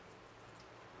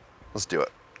let's do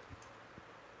it.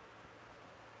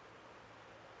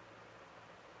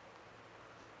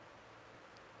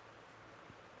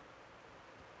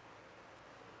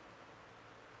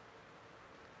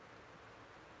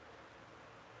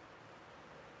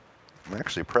 I'm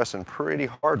actually pressing pretty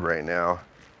hard right now,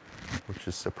 which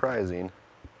is surprising.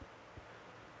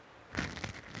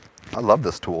 I love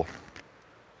this tool.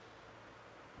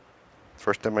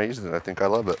 First time I used it, I think I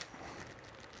love it.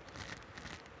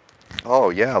 Oh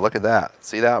yeah, look at that.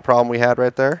 See that problem we had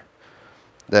right there?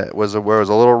 That was where it was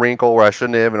a little wrinkle where I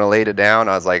shouldn't have even laid it down.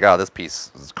 I was like, oh, this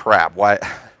piece is crap. Why?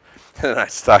 And I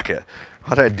stuck it.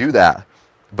 How did I do that?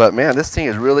 But man, this thing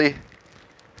is really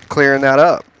clearing that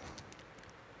up.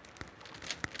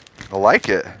 I like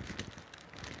it.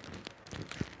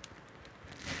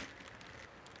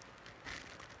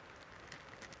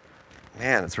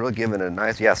 Man, it's really giving it a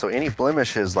nice, yeah, so any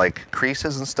blemishes like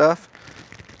creases and stuff.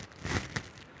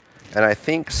 And I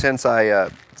think since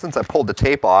I pulled the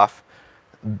tape off,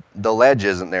 the ledge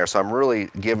isn't there, so I'm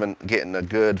really getting a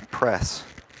good press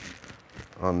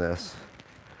on this.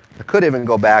 I could even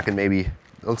go back and maybe, it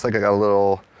looks like I got a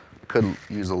little, could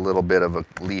use a little bit of a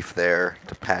leaf there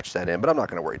to patch that in, but I'm not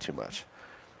gonna worry too much.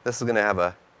 This is gonna have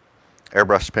a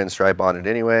airbrush pinstripe on it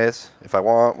anyways, if I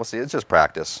want. We'll see, it's just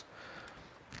practice.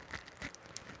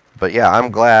 But yeah, I'm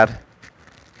glad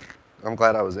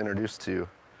I was introduced to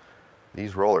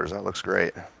these rollers. That looks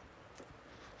great.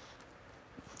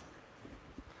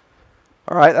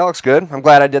 All right, that looks good. I'm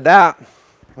glad I did that.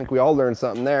 I think we all learned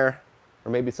something there,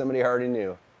 or maybe somebody already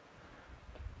knew.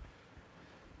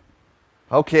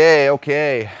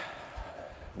 Okay.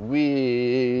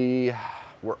 We're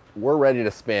ready to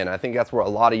spin. I think that's where a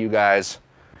lot of you guys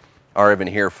are even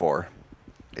here for,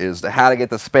 is how to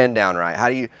get the spin down right. How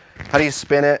do you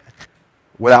spin it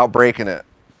without breaking it?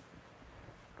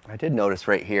 I did notice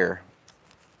right here,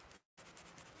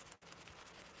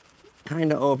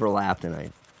 kind of overlapped, and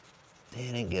I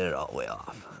didn't get it all the way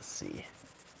off. Let's see.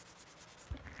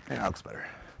 Yeah, that looks better.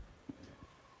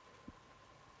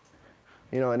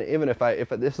 You know, and even if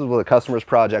this is with a customer's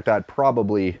project, I'd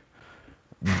probably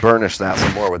burnish that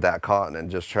some more with that cotton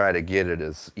and just try to get it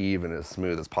as even, as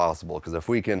smooth as possible. Because if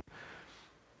we can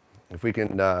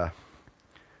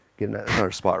get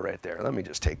another spot right there, let me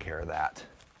just take care of that.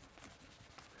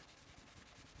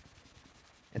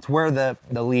 It's where the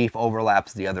leaf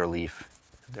overlaps the other leaf.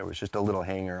 There was just a little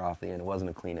hanger off the end. It wasn't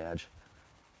a clean edge.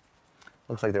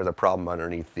 Looks like there's a problem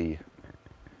underneath the,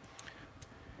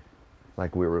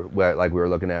 like we were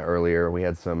looking at earlier. We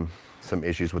had some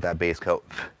issues with that base coat.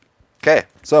 Okay,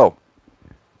 so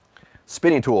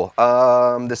spinning tool.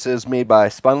 This is made by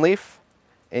Spunleaf,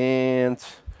 and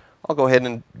I'll go ahead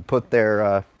and put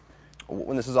their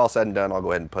when this is all said and done, I'll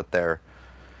go ahead and put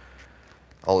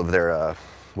all of their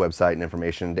website and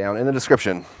information down in the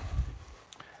description.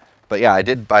 But yeah, I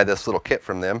did buy this little kit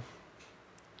from them.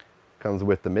 Comes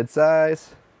with the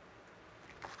mid-size,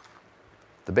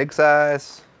 the big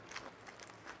size,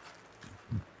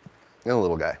 and a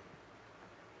little guy.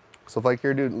 So if like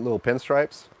you're doing little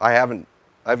pinstripes,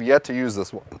 I've yet to use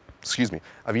this one. Excuse me.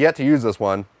 I've yet to use this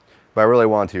one, but I really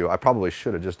want to. I probably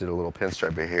should have just did a little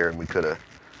pinstripe right here, and we could have.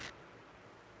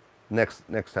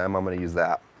 Next time I'm going to use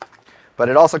that. But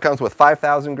it also comes with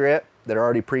 5,000 grit that are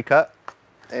already pre-cut,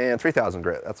 and 3,000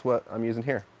 grit. That's what I'm using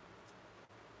here.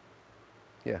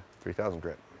 Yeah, 3,000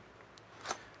 grit.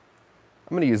 I'm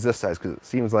going to use this size because it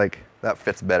seems like that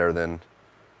fits better than,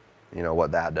 you know,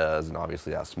 what that does, and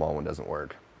obviously that small one doesn't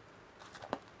work.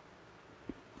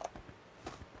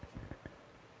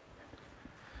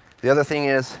 The other thing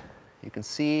is, you can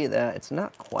see that it's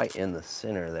not quite in the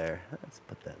center there. Let's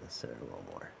put that in the center a little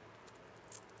more.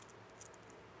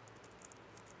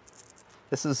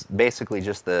 This is basically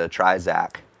just the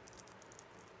Trizac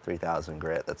 3000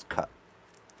 grit that's cut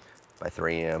by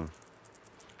 3M.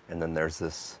 And then there's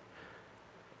this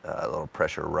little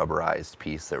pressure rubberized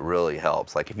piece that really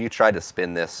helps. Like if you try to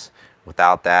spin this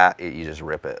without that, you just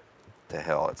rip it to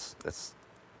hell.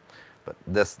 But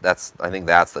I think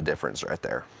that's the difference right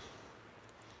there.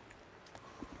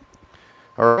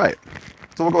 All right.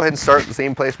 So we'll go ahead and start the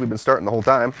same place we've been starting the whole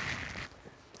time.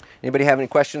 Anybody have any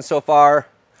questions so far?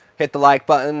 Hit the like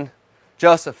button.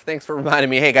 Joseph, thanks for reminding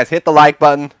me. Hey guys, hit the like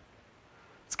button.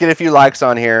 Let's get a few likes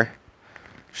on here.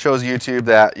 Shows YouTube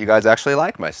that you guys actually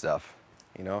like my stuff.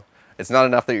 You know, it's not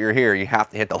enough that you're here. You have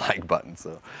to hit the like button.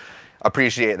 So I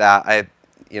appreciate that. I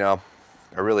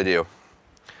really do.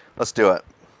 Let's do it.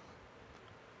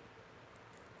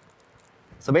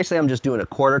 So basically I'm just doing a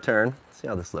quarter turn. See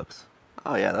how this looks.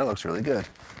 Oh yeah, that looks really good.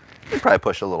 You probably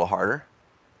push a little harder.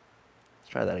 Let's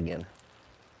try that again.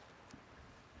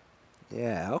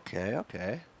 Yeah,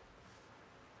 okay.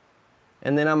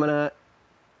 And then I'm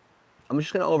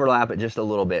just gonna overlap it just a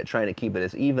little bit, trying to keep it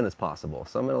as even as possible.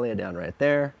 So I'm gonna lay it down right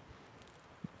there,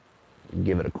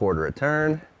 give it a quarter a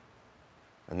turn,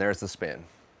 and there's the spin.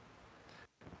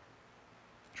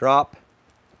 Drop,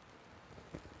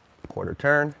 quarter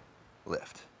turn,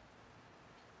 lift.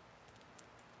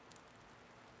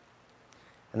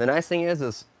 And the nice thing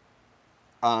is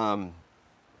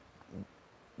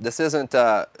this isn't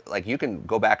like you can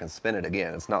go back and spin it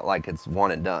again. It's not like it's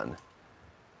one and done.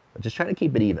 But just try to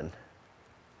keep it even.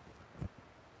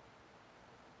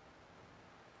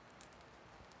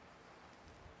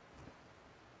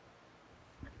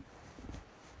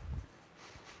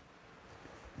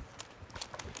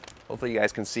 Hopefully you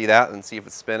guys can see that and see if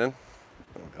it's spinning.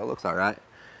 That looks all right.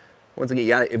 Once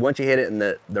you hit it in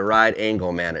the right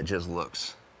angle, man, it just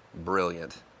looks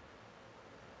brilliant.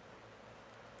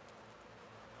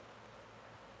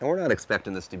 And we're not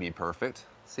expecting this to be perfect.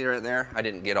 See right there? I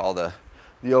didn't get all the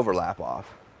overlap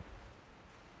off.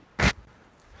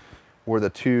 Where the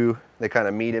two, they kind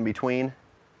of meet in between.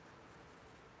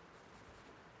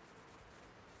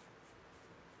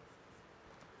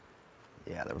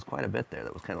 Yeah, there was quite a bit there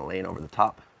that was kind of laying over the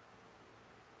top.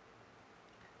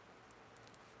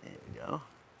 There we go.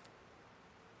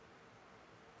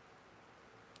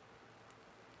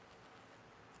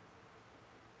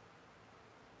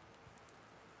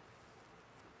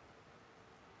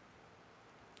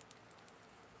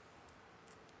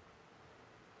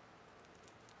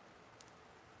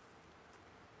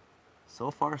 So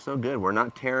far, so good. We're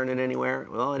not tearing it anywhere.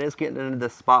 Well, it is getting into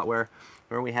this spot where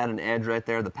we had an edge right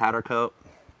there, the powder coat.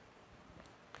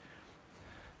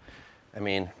 I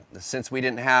mean, since we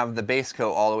didn't have the base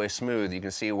coat all the way smooth, you can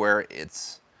see where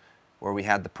we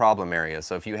had the problem area.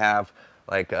 So if you have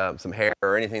like some hair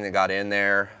or anything that got in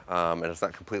there and it's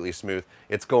not completely smooth,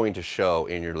 it's going to show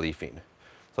in your leafing.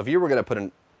 So if you were going to put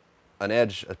a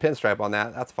pinstripe on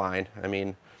that, that's fine. I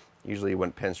mean, usually you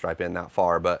wouldn't pinstripe in that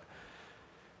far, but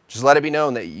just let it be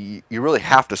known that you really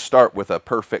have to start with a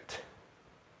perfect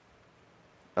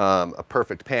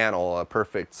panel, a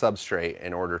perfect substrate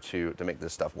in order to make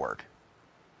this stuff work.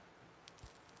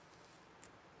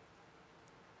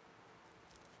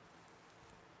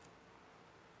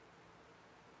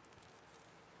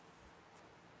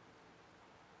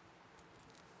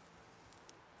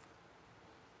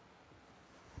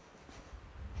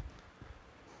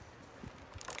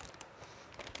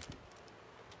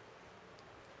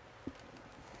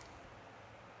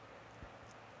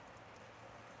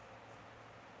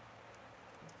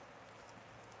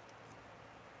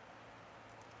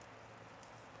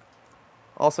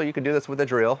 Also, you can do this with a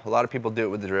drill. A lot of people do it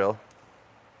with the drill.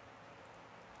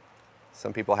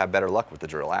 Some people have better luck with the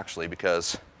drill, actually,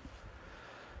 because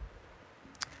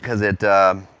it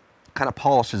kind of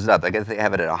polishes it up. I guess they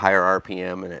have it at a higher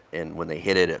RPM, and when they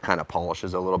hit it, it kind of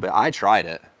polishes a little bit. I tried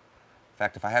it. In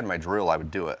fact, if I had my drill, I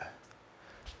would do it.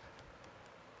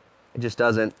 It just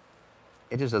doesn't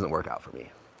work out for me.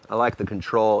 I like the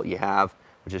control you have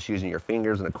with just using your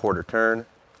fingers and a quarter turn.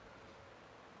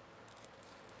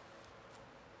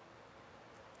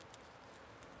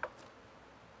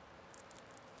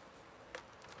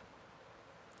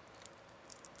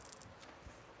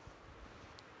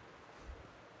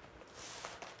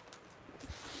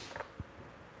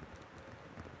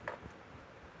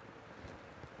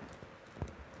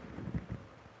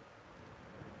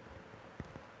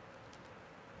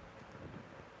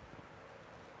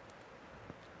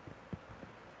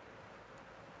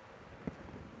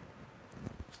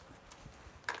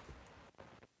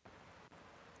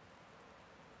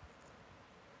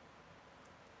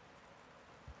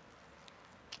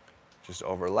 Just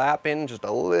overlapping just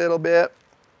a little bit.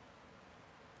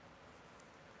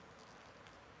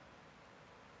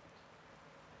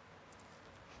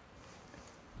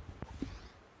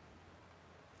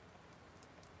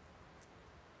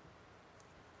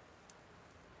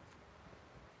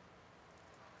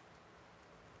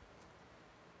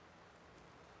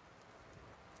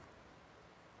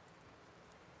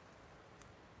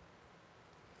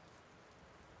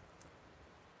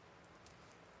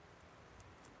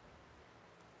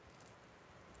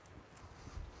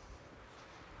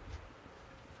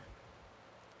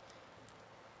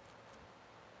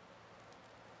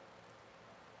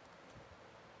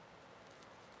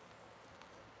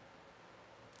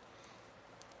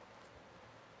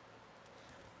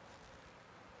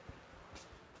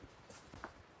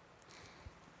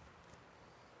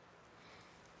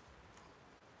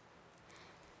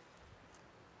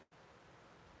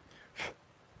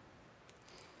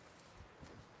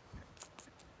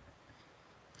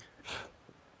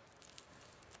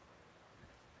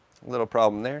 A little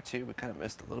problem there too. We kind of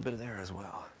missed a little bit of there as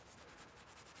well.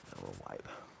 A little wipe.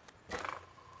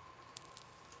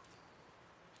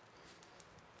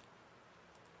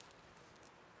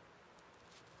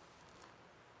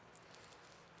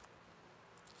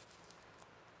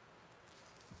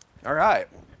 All right.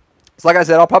 So like I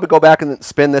said, I'll probably go back and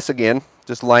spin this again.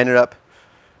 Just line it up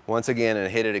once again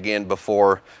and hit it again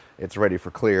before it's ready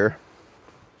for clear.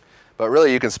 But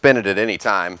really, you can spin it at any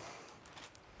time.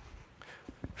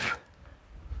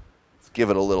 Let's give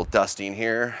it a little dusting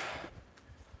here.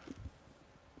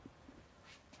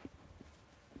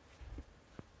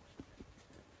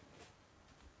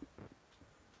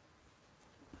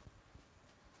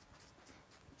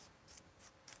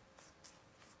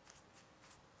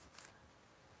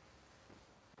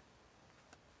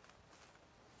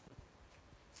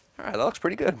 All right, that looks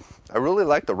pretty good. I really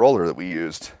like the roller that we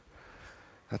used.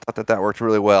 I thought that worked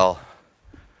really well.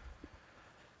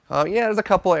 Yeah, there's a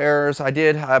couple of errors.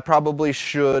 I probably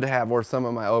should have where some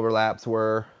of my overlaps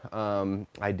were.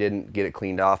 I didn't get it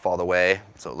cleaned off all the way,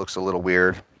 so it looks a little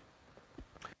weird.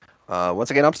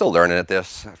 Once again, I'm still learning at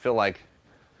this. I feel like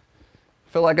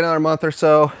another month or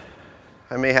so,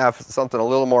 I may have something a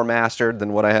little more mastered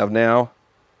than what I have now.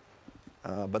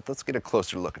 But let's get a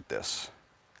closer look at this.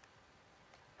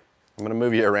 I'm going to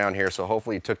move you around here, so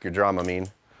hopefully you took your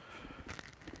Dramamine.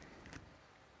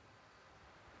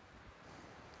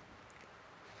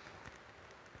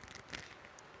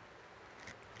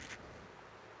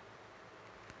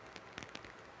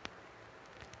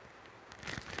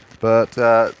 But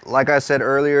like I said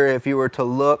earlier, if you were to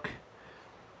look,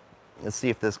 let's see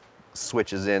if this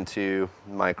switches into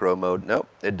micro mode. Nope,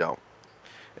 it don't.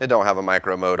 It don't have a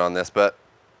micro mode on this, but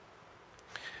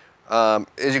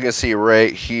as you can see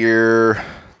right here,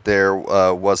 there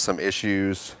was some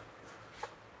issues.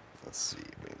 Let's see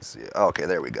if we can see it. Oh, okay,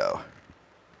 there we go.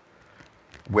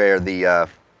 Where the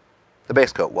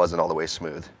base coat wasn't all the way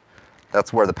smooth.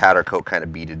 That's where the powder coat kind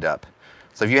of beaded up.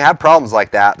 So if you have problems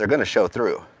like that, they're going to show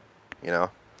through. You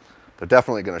know, they're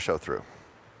definitely going to show through.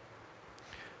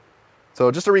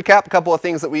 So just to recap a couple of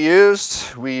things that we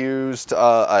used. We used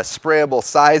a sprayable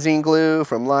sizing glue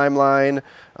from Limeline.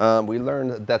 We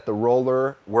learned that the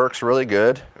roller works really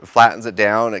good. It flattens it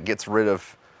down. It gets rid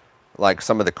of like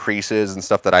some of the creases and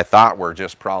stuff that I thought were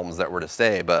just problems that were to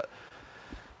stay. But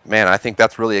man, I think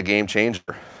that's really a game changer,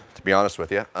 to be honest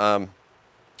with you.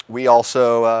 We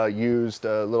also used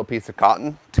a little piece of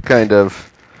cotton to kind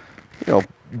of, you know,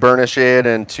 burnish it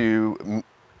and to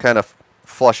kind of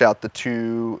flush out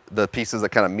the pieces that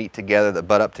kind of meet together, that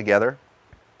butt up together.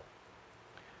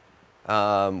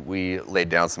 We laid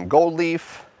down some gold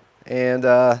leaf, and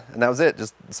that was it.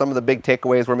 Just some of the big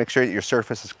takeaways were make sure that your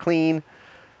surface is clean,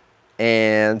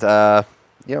 and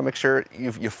you know, make sure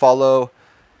you follow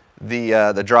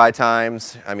the dry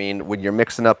times. I mean, when you're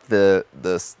mixing up the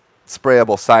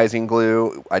sprayable sizing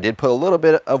glue, I did put a little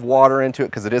bit of water into it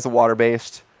because it is a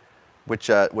water-based, which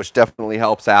definitely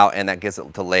helps out, and that gets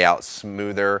it to lay out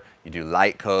smoother. You do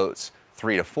light coats,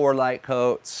 3 to 4 light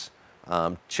coats.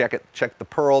 Check the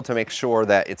pearl to make sure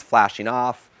that it's flashing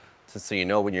off, so you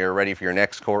know when you're ready for your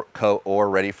next coat or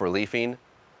ready for leafing.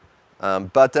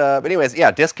 But anyways,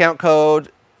 yeah, discount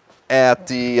code at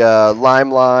the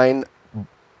Limeline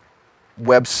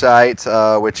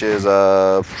website, which is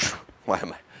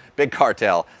Big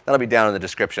Cartel. That'll be down in the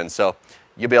description. So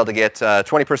you'll be able to get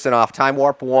 20% off Time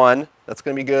Warp 1. That's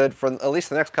going to be good for at least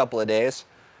the next couple of days.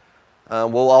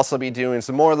 We'll also be doing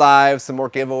some more lives, some more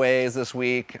giveaways this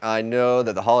week. I know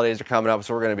that the holidays are coming up,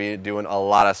 so we're going to be doing a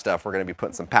lot of stuff. We're going to be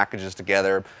putting some packages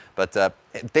together. But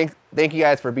thank you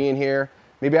guys for being here.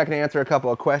 Maybe I can answer a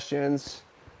couple of questions.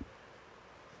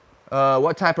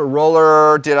 What type of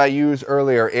roller did I use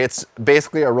earlier? It's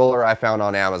basically a roller I found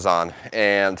on Amazon,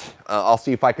 and I'll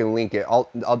see if I can link it.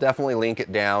 I'll definitely link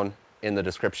it down in the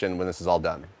description when this is all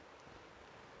done.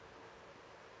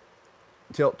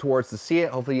 Tilt towards to see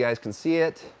it. Hopefully you guys can see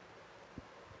it.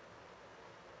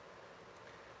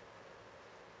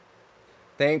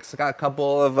 Thanks. Got a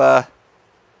couple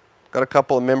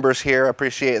of members here. I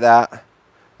appreciate that.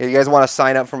 If you guys want to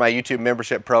sign up for my YouTube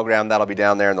membership program, that'll be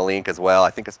down there in the link as well. I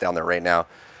think it's down there right now.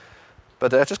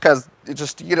 But just because you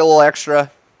get a little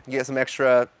extra, you get some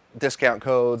extra discount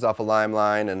codes off of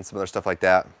Limeline and some other stuff like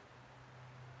that.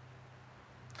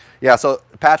 Yeah, so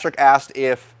Patrick asked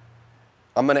if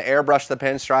I'm going to airbrush the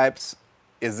pinstripes.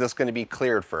 Is this going to be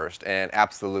cleared first? And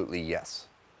absolutely yes.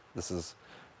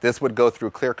 This would go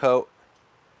through clear coat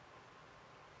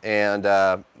and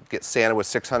get sanded with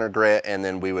 600 grit, and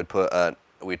then we would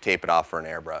we'd tape it off for an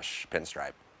airbrush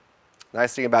pinstripe.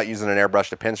 Nice thing about using an airbrush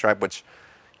to pinstripe, which,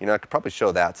 you know, I could probably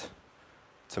show that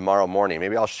tomorrow morning.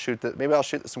 Maybe I'll shoot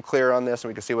some clear on this and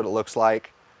we can see what it looks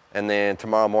like. And then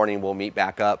tomorrow morning we'll meet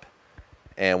back up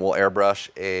and we'll airbrush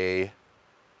a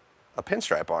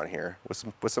pinstripe on here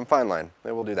with some fine line.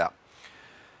 Maybe we'll do that.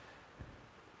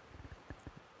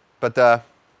 But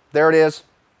there it is.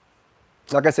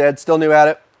 Like I said, still new at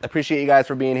it. I appreciate you guys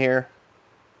for being here.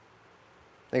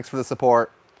 Thanks for the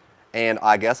support. And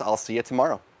I guess I'll see you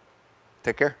tomorrow.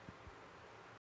 Take care.